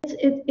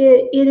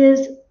 It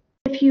is,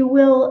 if you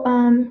will,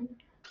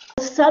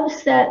 a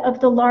subset of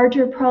the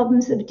larger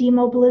problems of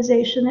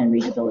demobilization and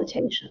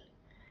rehabilitation.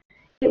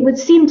 It would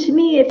seem to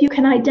me if you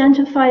can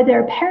identify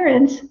their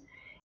parents in the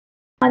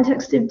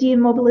context of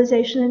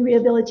demobilization and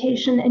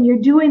rehabilitation, and you're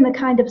doing the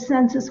kind of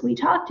census we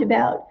talked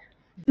about,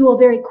 you will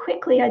very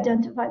quickly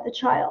identify the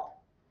child.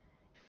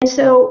 And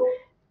so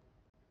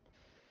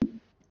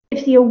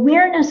if the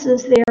awareness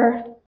is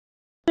there,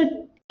 you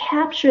should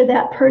capture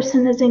that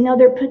person as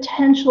another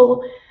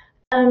potential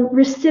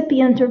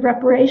recipient of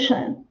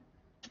reparation.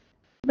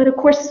 But of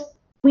course,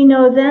 we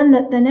know then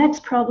that the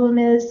next problem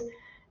is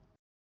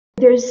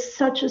there's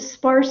such a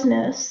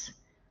sparseness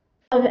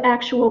of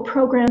actual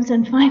programs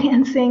and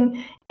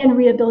financing and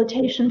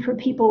rehabilitation for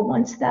people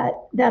once that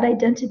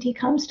identity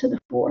comes to the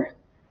fore.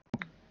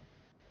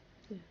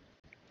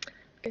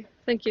 Okay,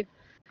 thank you.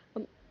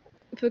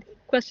 A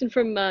question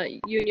from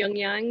Yoon Young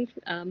Yang,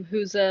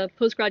 who's a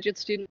postgraduate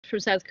student from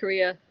South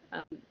Korea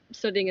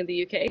studying in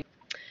the UK.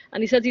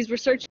 And he says he's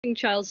researching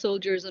child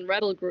soldiers and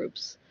rebel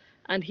groups,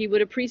 and he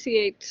would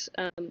appreciate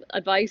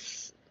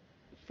advice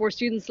for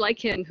students like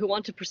him who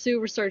want to pursue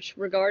research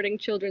regarding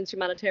children's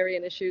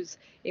humanitarian issues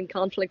in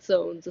conflict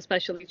zones,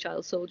 especially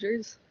child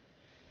soldiers.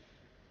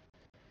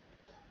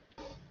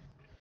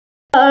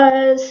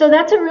 So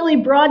that's a really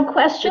broad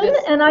question,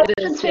 and I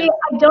should say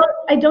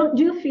I don't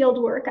do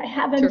field work. I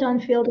haven't done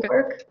field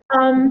work.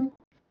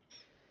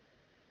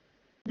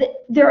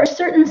 There are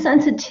certain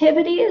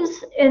sensitivities,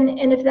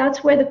 and if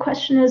that's where the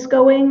question is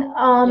going,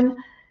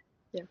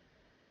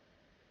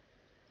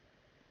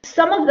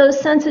 some of those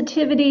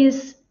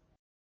sensitivities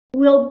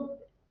will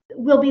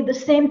be the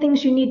same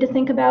things you need to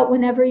think about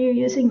whenever you're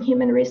using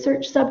human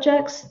research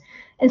subjects.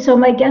 And so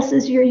my guess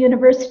is your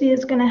university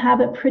is going to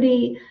have a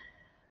pretty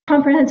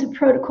comprehensive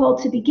protocol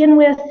to begin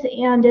with,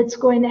 and it's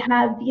going to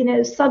have,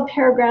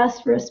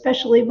 sub-paragraphs for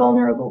especially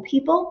vulnerable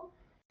people.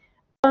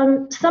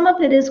 Some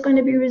of it is going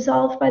to be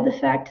resolved by the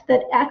fact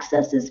that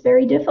access is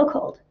very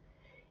difficult.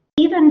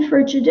 Even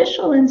for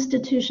judicial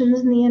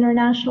institutions in the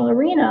international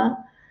arena,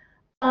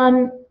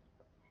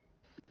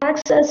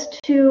 access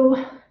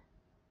to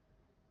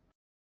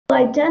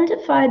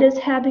identified as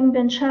having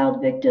been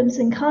child victims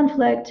in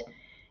conflict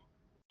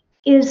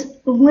is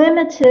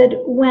limited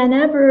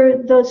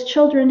whenever those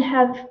children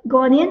have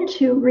gone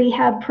into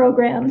rehab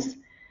programs,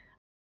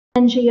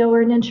 NGO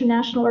or an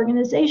international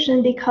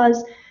organization,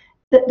 because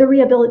the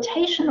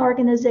rehabilitation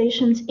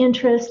organization's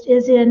interest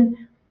is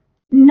in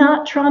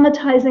not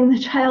traumatizing the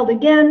child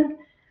again.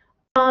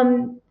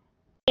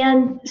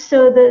 And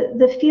so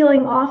the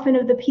feeling often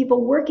of the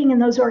people working in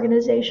those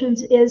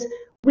organizations is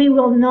we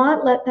will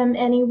not let them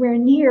anywhere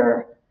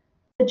near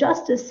the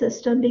justice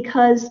system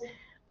because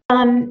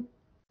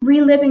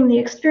reliving the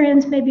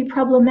experience may be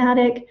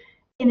problematic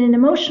in an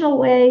emotional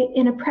way,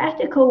 in a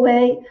practical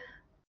way.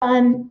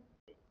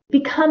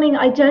 Becoming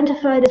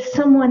identified as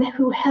someone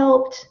who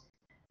helped,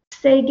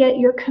 say, get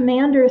your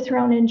commander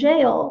thrown in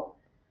jail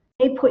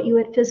may put you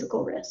at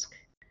physical risk,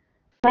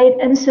 right?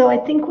 And so I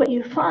think what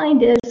you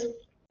find is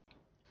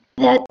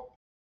that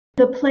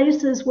the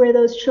places where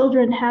those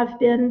children have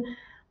been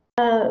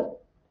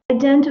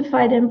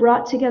identified and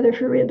brought together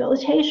for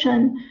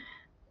rehabilitation,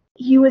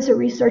 you as a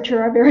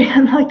researcher are very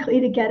unlikely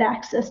to get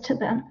access to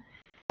them.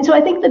 So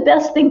I think the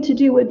best thing to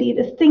do would be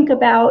to think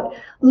about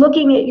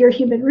looking at your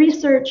human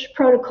research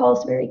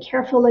protocols very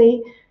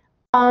carefully.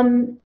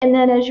 And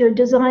then as you're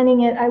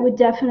designing it, I would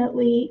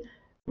definitely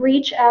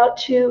reach out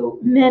to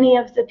many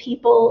of the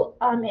people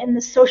in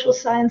the social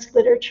science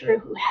literature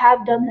who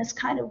have done this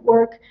kind of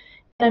work.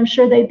 And I'm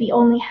sure they'd be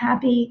only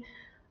happy,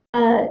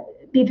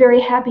 be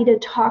very happy to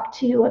talk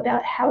to you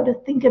about how to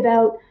think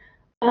about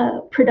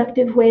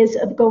productive ways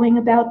of going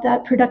about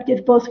that,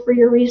 productive both for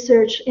your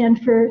research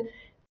and for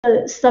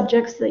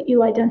subjects that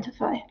you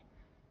identify.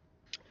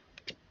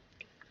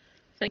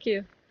 Thank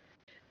you.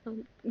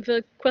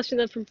 The question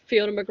then from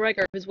Fiona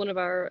McGregor, who's one of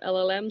our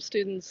LLM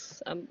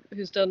students,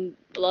 who's done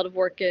a lot of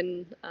work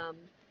as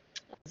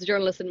a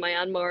journalist in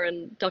Myanmar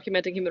and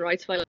documenting human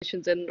rights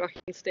violations in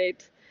Rakhine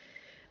State.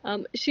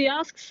 She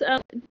asks,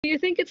 do you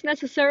think it's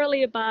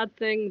necessarily a bad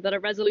thing that a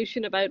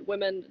resolution about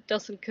women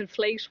doesn't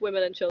conflate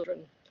women and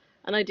children,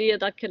 an idea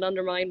that can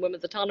undermine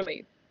women's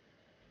autonomy?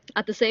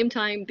 At the same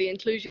time, the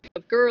inclusion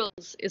of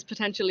girls is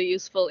potentially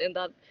useful in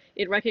that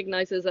it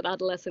recognizes that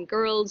adolescent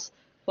girls,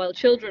 while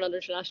children under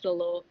international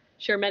law,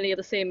 share many of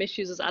the same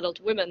issues as adult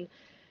women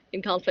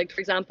in conflict.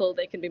 For example,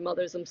 they can be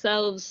mothers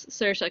themselves,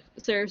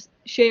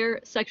 share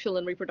sexual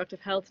and reproductive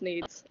health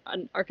needs,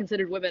 and are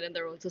considered women in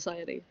their own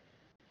society.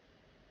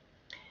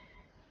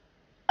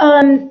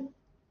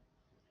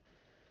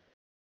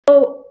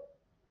 So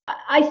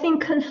I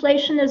think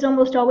conflation is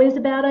almost always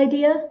a bad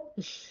idea.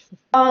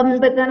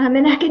 But then I'm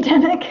an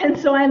academic, and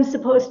so I'm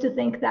supposed to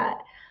think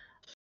that.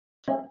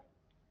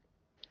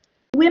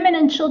 Women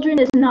and children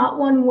is not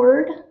one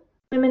word.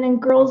 Women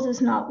and girls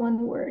is not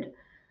one word.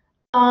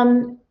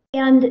 And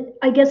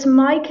I guess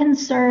my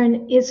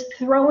concern is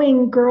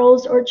throwing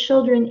girls or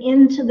children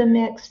into the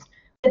mix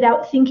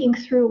without thinking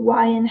through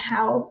why and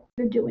how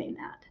you're doing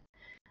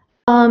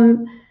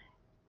that.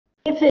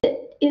 If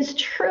it is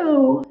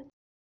true,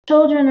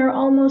 children are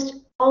almost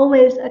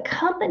always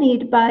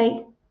accompanied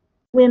by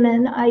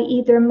women,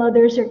 i.e. their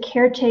mothers or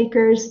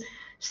caretakers,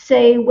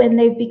 say when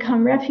they've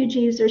become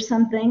refugees or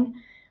something,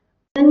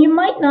 then you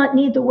might not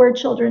need the word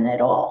children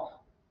at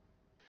all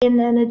in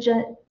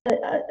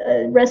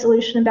a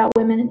resolution about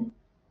women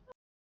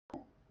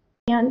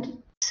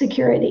and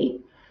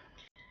security.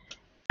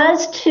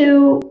 As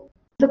to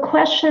the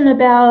question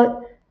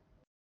about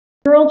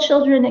girl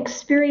children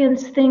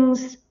experience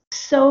things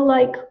so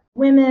like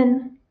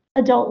women,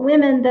 adult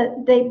women,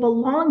 that they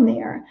belong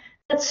there,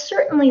 that's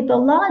certainly the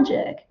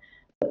logic.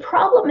 The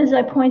problem, as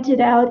I pointed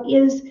out,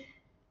 is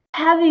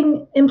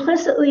having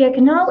implicitly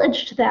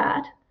acknowledged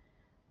that,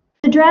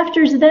 the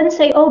drafters then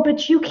say, oh,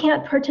 but you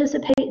can't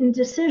participate in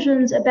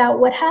decisions about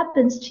what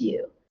happens to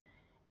you.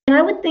 And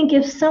I would think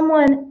if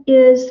someone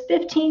is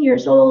 15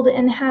 years old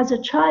and has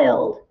a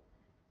child,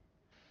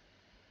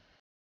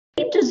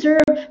 they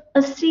deserve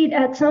a seat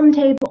at some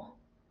table.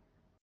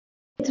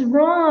 It's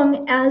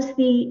wrong, as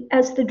the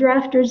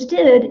drafters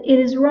did, it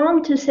is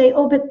wrong to say,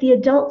 oh, but the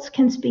adults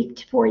can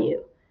speak for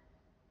you.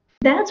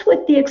 That's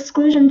what the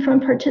exclusion from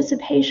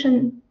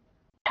participation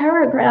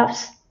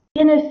paragraphs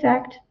in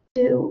effect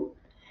do.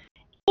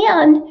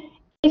 And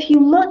if you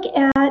look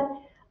at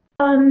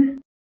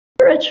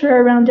literature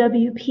around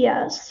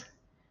WPS,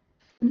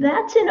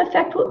 that's in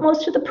effect what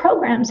most of the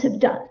programs have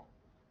done.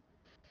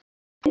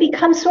 It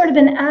becomes sort of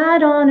an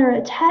add-on or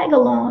a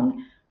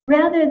tag-along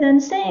rather than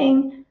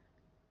saying,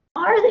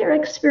 are their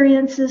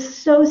experiences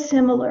so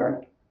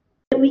similar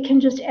that we can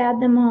just add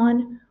them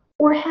on?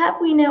 Or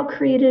have we now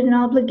created an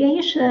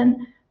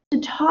obligation to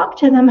talk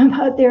to them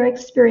about their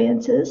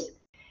experiences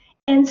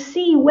and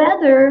see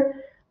whether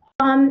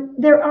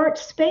there aren't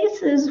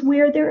spaces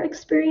where their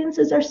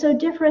experiences are so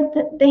different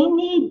that they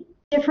need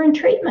different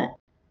treatment?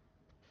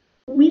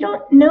 We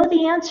don't know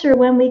the answer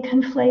when we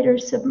conflate or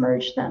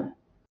submerge them.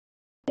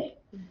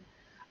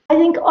 I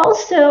think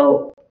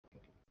also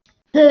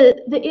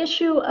the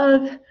issue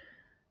of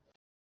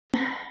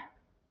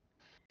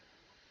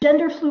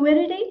gender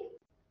fluidity,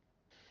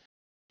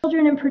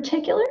 children in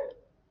particular,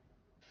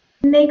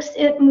 makes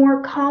it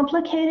more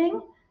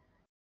complicating.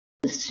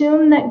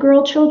 Assume that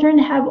girl children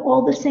have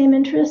all the same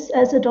interests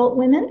as adult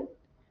women.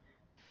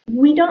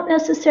 We don't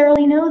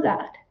necessarily know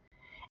that.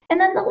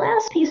 And then the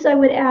last piece I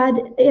would add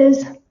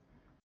is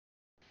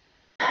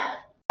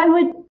I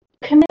would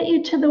commit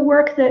you to the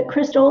work that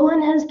Chris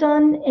Dolan has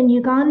done in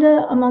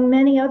Uganda, among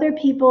many other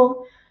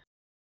people,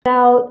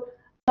 about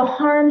the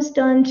harms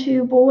done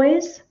to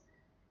boys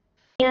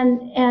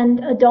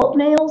and adult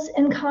males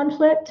in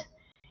conflict.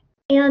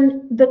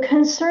 And the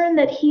concern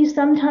that he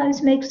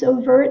sometimes makes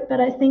overt, but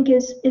I think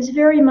is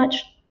very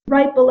much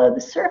right below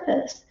the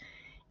surface,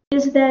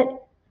 is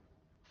that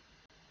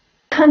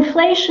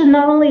conflation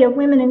not only of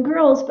women and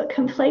girls, but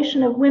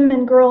conflation of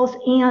women, girls,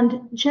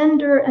 and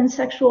gender and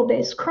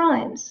sexual-based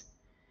crimes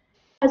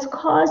has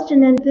caused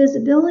an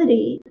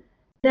invisibility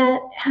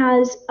that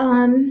has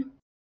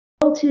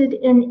resulted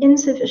in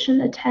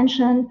insufficient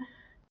attention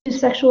to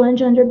sexual and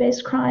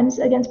gender-based crimes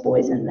against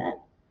boys and men.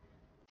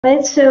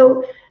 Right?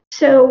 So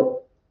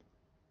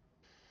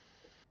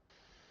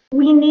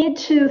we need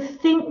to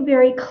think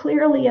very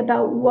clearly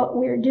about what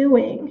we're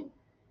doing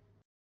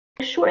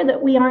make sure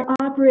that we aren't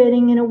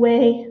operating in a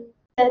way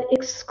that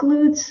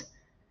excludes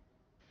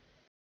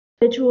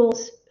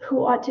individuals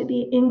who ought to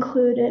be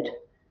included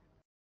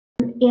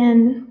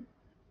in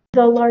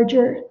the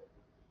larger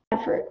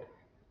effort.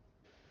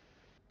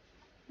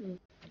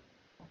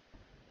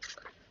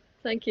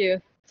 Thank you.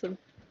 It's a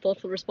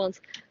thoughtful response.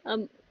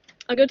 I'm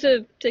going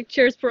to take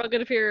Chair's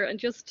prerogative here and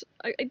just,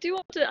 I do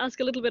want to ask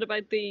a little bit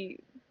about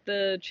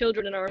the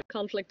children in our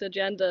conflict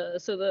agenda.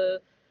 So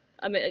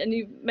and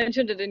you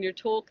mentioned it in your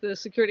talk, the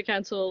Security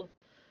Council,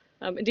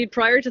 indeed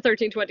prior to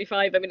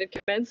 1325, I mean, it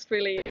commenced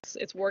really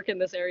its work in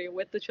this area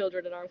with the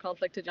children in armed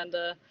conflict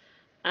agenda.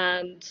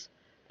 And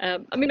I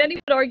mean, many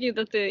would argue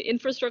that the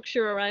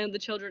infrastructure around the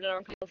children in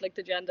armed conflict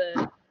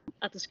agenda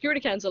at the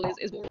Security Council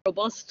is more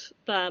robust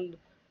than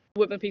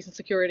Women, Peace and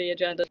Security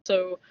agenda.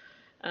 So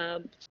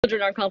Children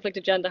in Armed Conflict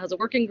agenda has a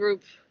working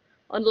group.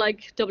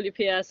 Unlike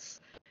WPS,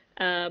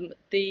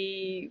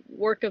 the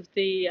work of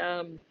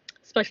the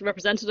special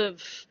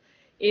representative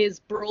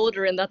is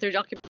broader in that they're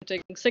documenting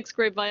 6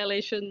 grave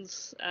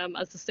violations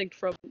as distinct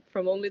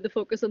from only the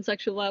focus on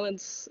sexual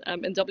violence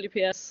in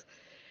WPS.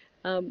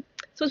 So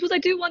I suppose I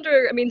do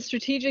wonder, I mean,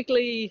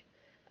 strategically,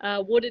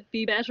 would it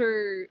be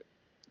better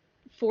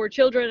for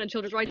children and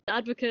children's rights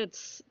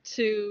advocates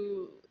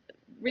to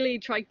really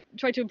try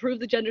to improve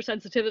the gender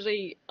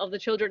sensitivity of the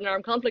children in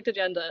armed conflict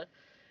agenda,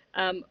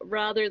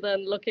 rather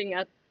than looking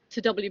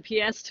to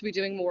WPS to be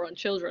doing more on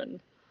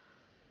children?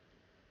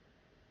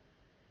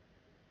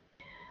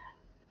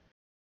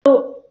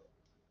 So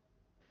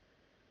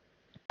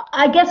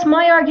I guess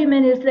my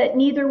argument is that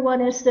neither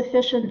one is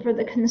sufficient for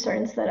the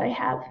concerns that I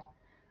have.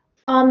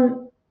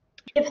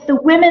 If the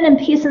Women in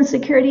Peace and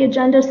Security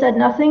agenda said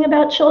nothing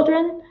about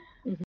children,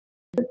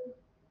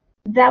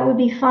 that would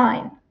be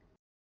fine.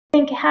 I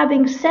think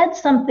having said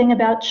something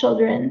about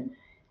children,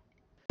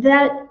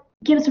 that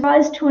gives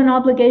rise to an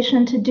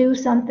obligation to do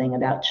something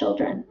about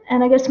children.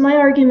 And I guess my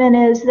argument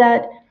is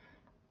that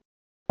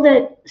all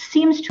that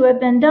seems to have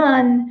been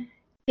done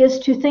is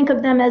to think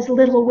of them as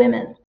little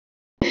women,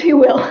 if you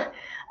will.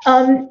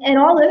 And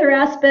all other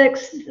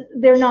aspects,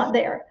 they're not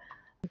there.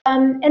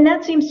 And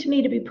that seems to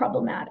me to be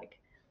problematic.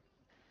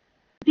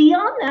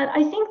 Beyond that,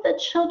 I think the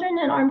Children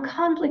in Armed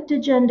Conflict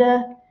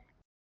agenda,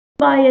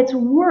 by its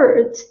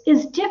words,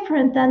 is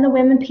different than the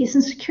Women, Peace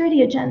and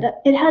Security agenda.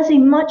 It has a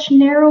much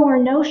narrower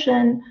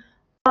notion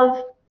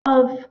of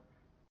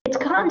its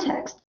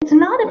context. It's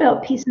not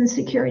about peace and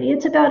security,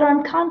 it's about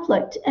armed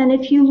conflict. And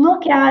if you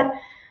look at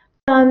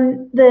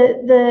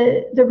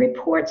the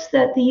reports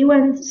that the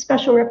UN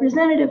Special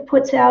Representative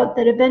puts out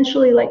that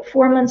eventually, like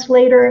 4 months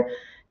later,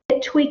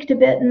 get tweaked a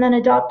bit and then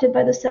adopted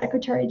by the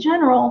Secretary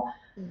General,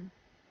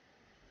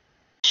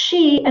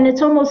 she, and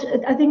it's almost,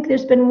 I think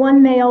there's been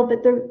one male,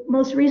 but the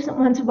most recent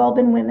ones have all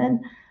been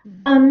women,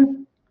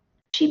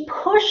 she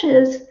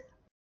pushes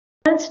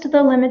against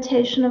the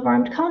limitation of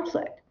armed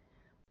conflict.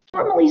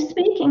 Formally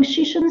speaking,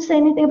 she shouldn't say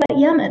anything about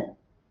Yemen.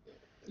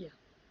 Yeah.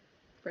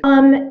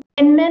 Right.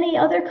 In many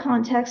other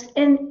contexts,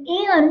 and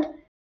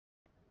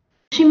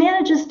she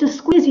manages to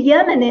squeeze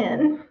Yemen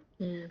in,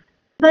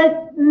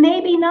 but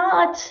maybe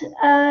not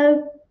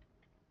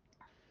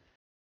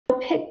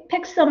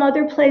pick some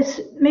other place,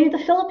 maybe the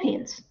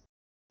Philippines.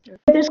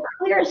 There's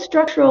clear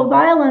structural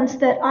violence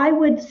that I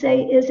would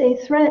say is a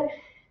threat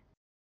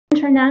to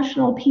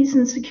international peace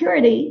and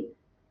security,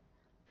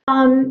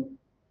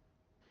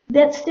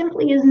 that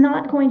simply is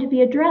not going to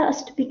be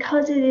addressed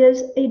because it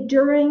is a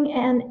during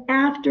and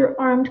after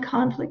armed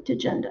conflict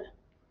agenda.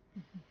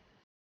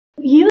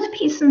 Youth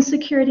peace and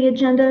security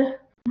agenda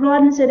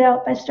broadens it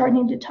out by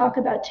starting to talk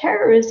about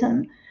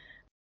terrorism.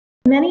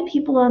 Many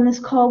people on this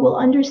call will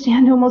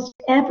understand almost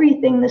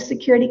everything the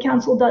Security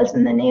Council does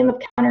in the name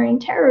of countering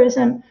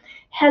terrorism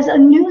has a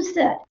new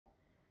set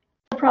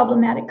of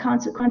problematic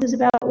consequences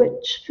about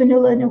which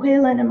Fionnuala Ní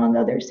Uaillín, among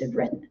others, have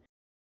written.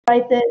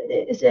 Right? That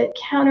is a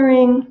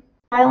countering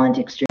violent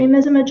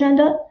extremism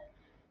agenda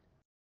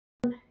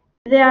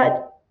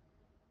that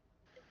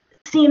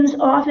seems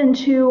often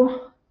to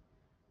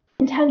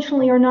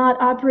intentionally or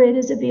not operate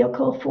as a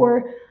vehicle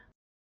for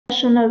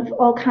suppression of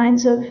all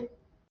kinds of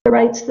the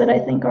rights that I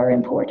think are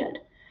important.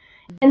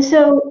 And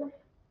so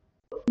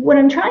what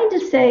I'm trying to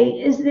say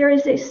is there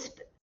is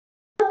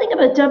something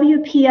about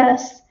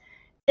WPS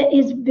that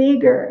is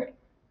bigger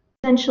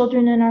than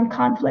children in armed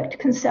conflict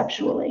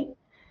conceptually,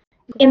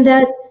 in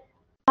that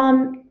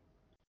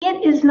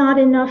it is not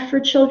enough for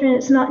children.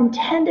 It's not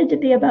intended to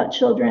be about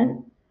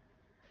children.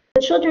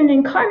 The Children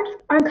in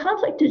Armed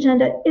Conflict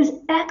agenda is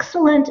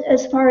excellent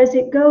as far as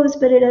it goes,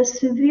 but it has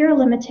severe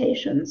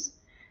limitations.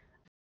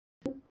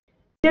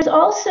 There's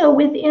also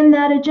within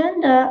that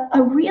agenda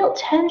a real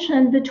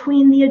tension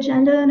between the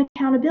agenda and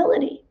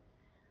accountability.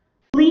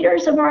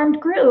 Leaders of armed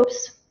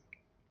groups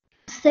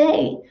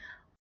say,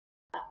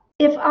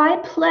 if I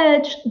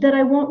pledge that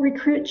I won't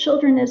recruit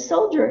children as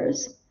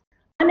soldiers,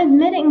 I'm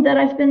admitting that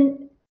I've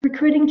been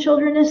recruiting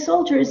children as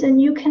soldiers,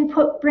 and you can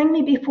bring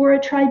me before a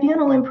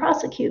tribunal and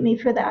prosecute me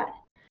for that.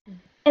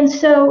 And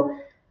so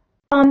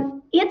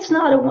it's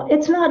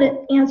not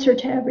an answer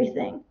to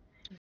everything.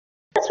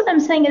 That's what I'm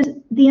saying is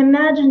the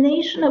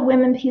imagination of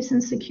women, peace,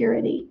 and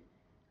security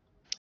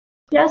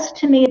suggests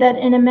to me that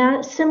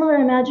in similar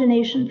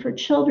imagination for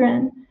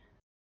children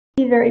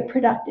be very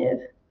productive.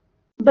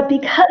 But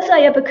because I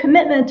have a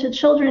commitment to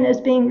children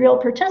as being real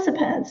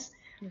participants,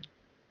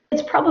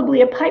 it's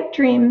probably a pipe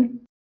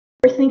dream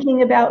for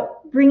thinking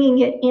about bringing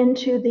it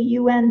into the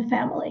UN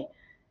family.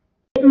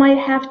 It might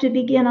have to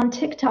begin on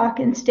TikTok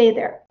and stay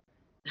there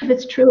if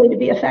it's truly to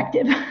be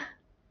effective.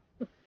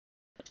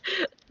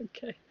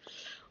 Okay.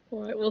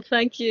 All right. Well,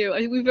 thank you.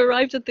 We've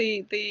arrived at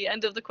the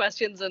end of the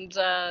questions, and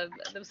there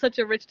was such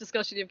a rich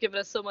discussion. You've given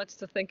us so much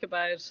to think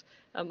about.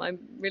 I'm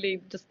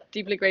really just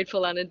deeply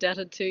grateful and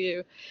indebted to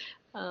you.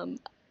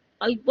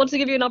 I want to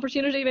give you an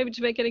opportunity maybe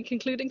to make any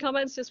concluding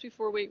comments just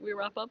before we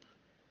wrap up.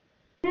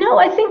 No,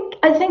 I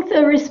think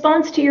the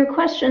response to your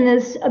question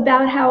is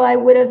about how I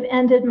would have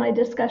ended my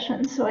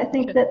discussion. So I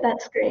think that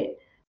that's great.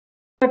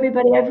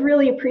 Everybody, I've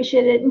really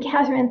appreciated it. And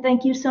Catherine,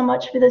 thank you so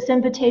much for this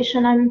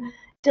invitation. I'm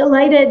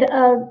delighted.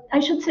 I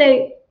should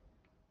say,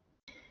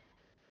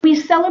 we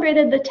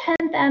celebrated the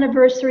 10th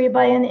anniversary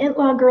by an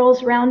IntLaw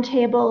Girls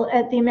Roundtable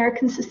at the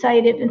American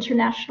Society of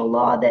International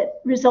Law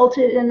that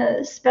resulted in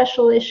a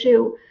special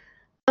issue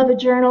of a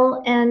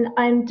journal, and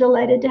I'm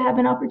delighted to have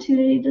an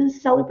opportunity to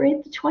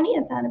celebrate the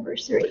 20th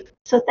anniversary.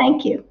 So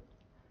thank you.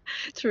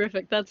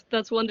 Terrific.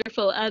 That's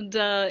wonderful. And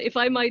if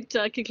I might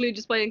conclude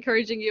just by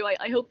encouraging you,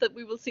 I hope that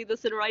we will see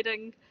this in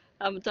writing.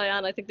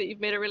 Diane, I think that you've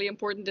made a really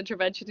important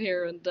intervention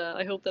here, and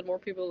I hope that more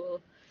people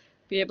will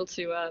be able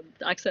to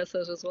access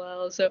it as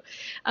well. So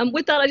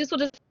with that, I just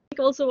want to thank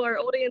also our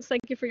audience.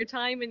 Thank you for your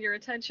time and your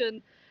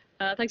attention.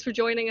 Thanks for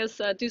joining us.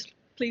 Do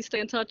please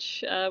stay in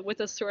touch with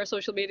us through our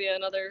social media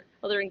and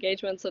other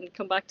engagements, and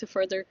come back to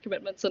further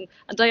commitments. And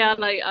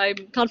Diane, I'm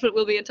confident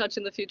we'll be in touch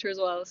in the future as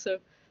well. So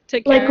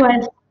take care.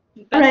 Likewise.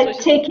 All right,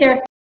 take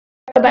care.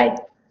 Bye-bye.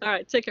 All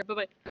right, take care.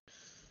 Bye-bye.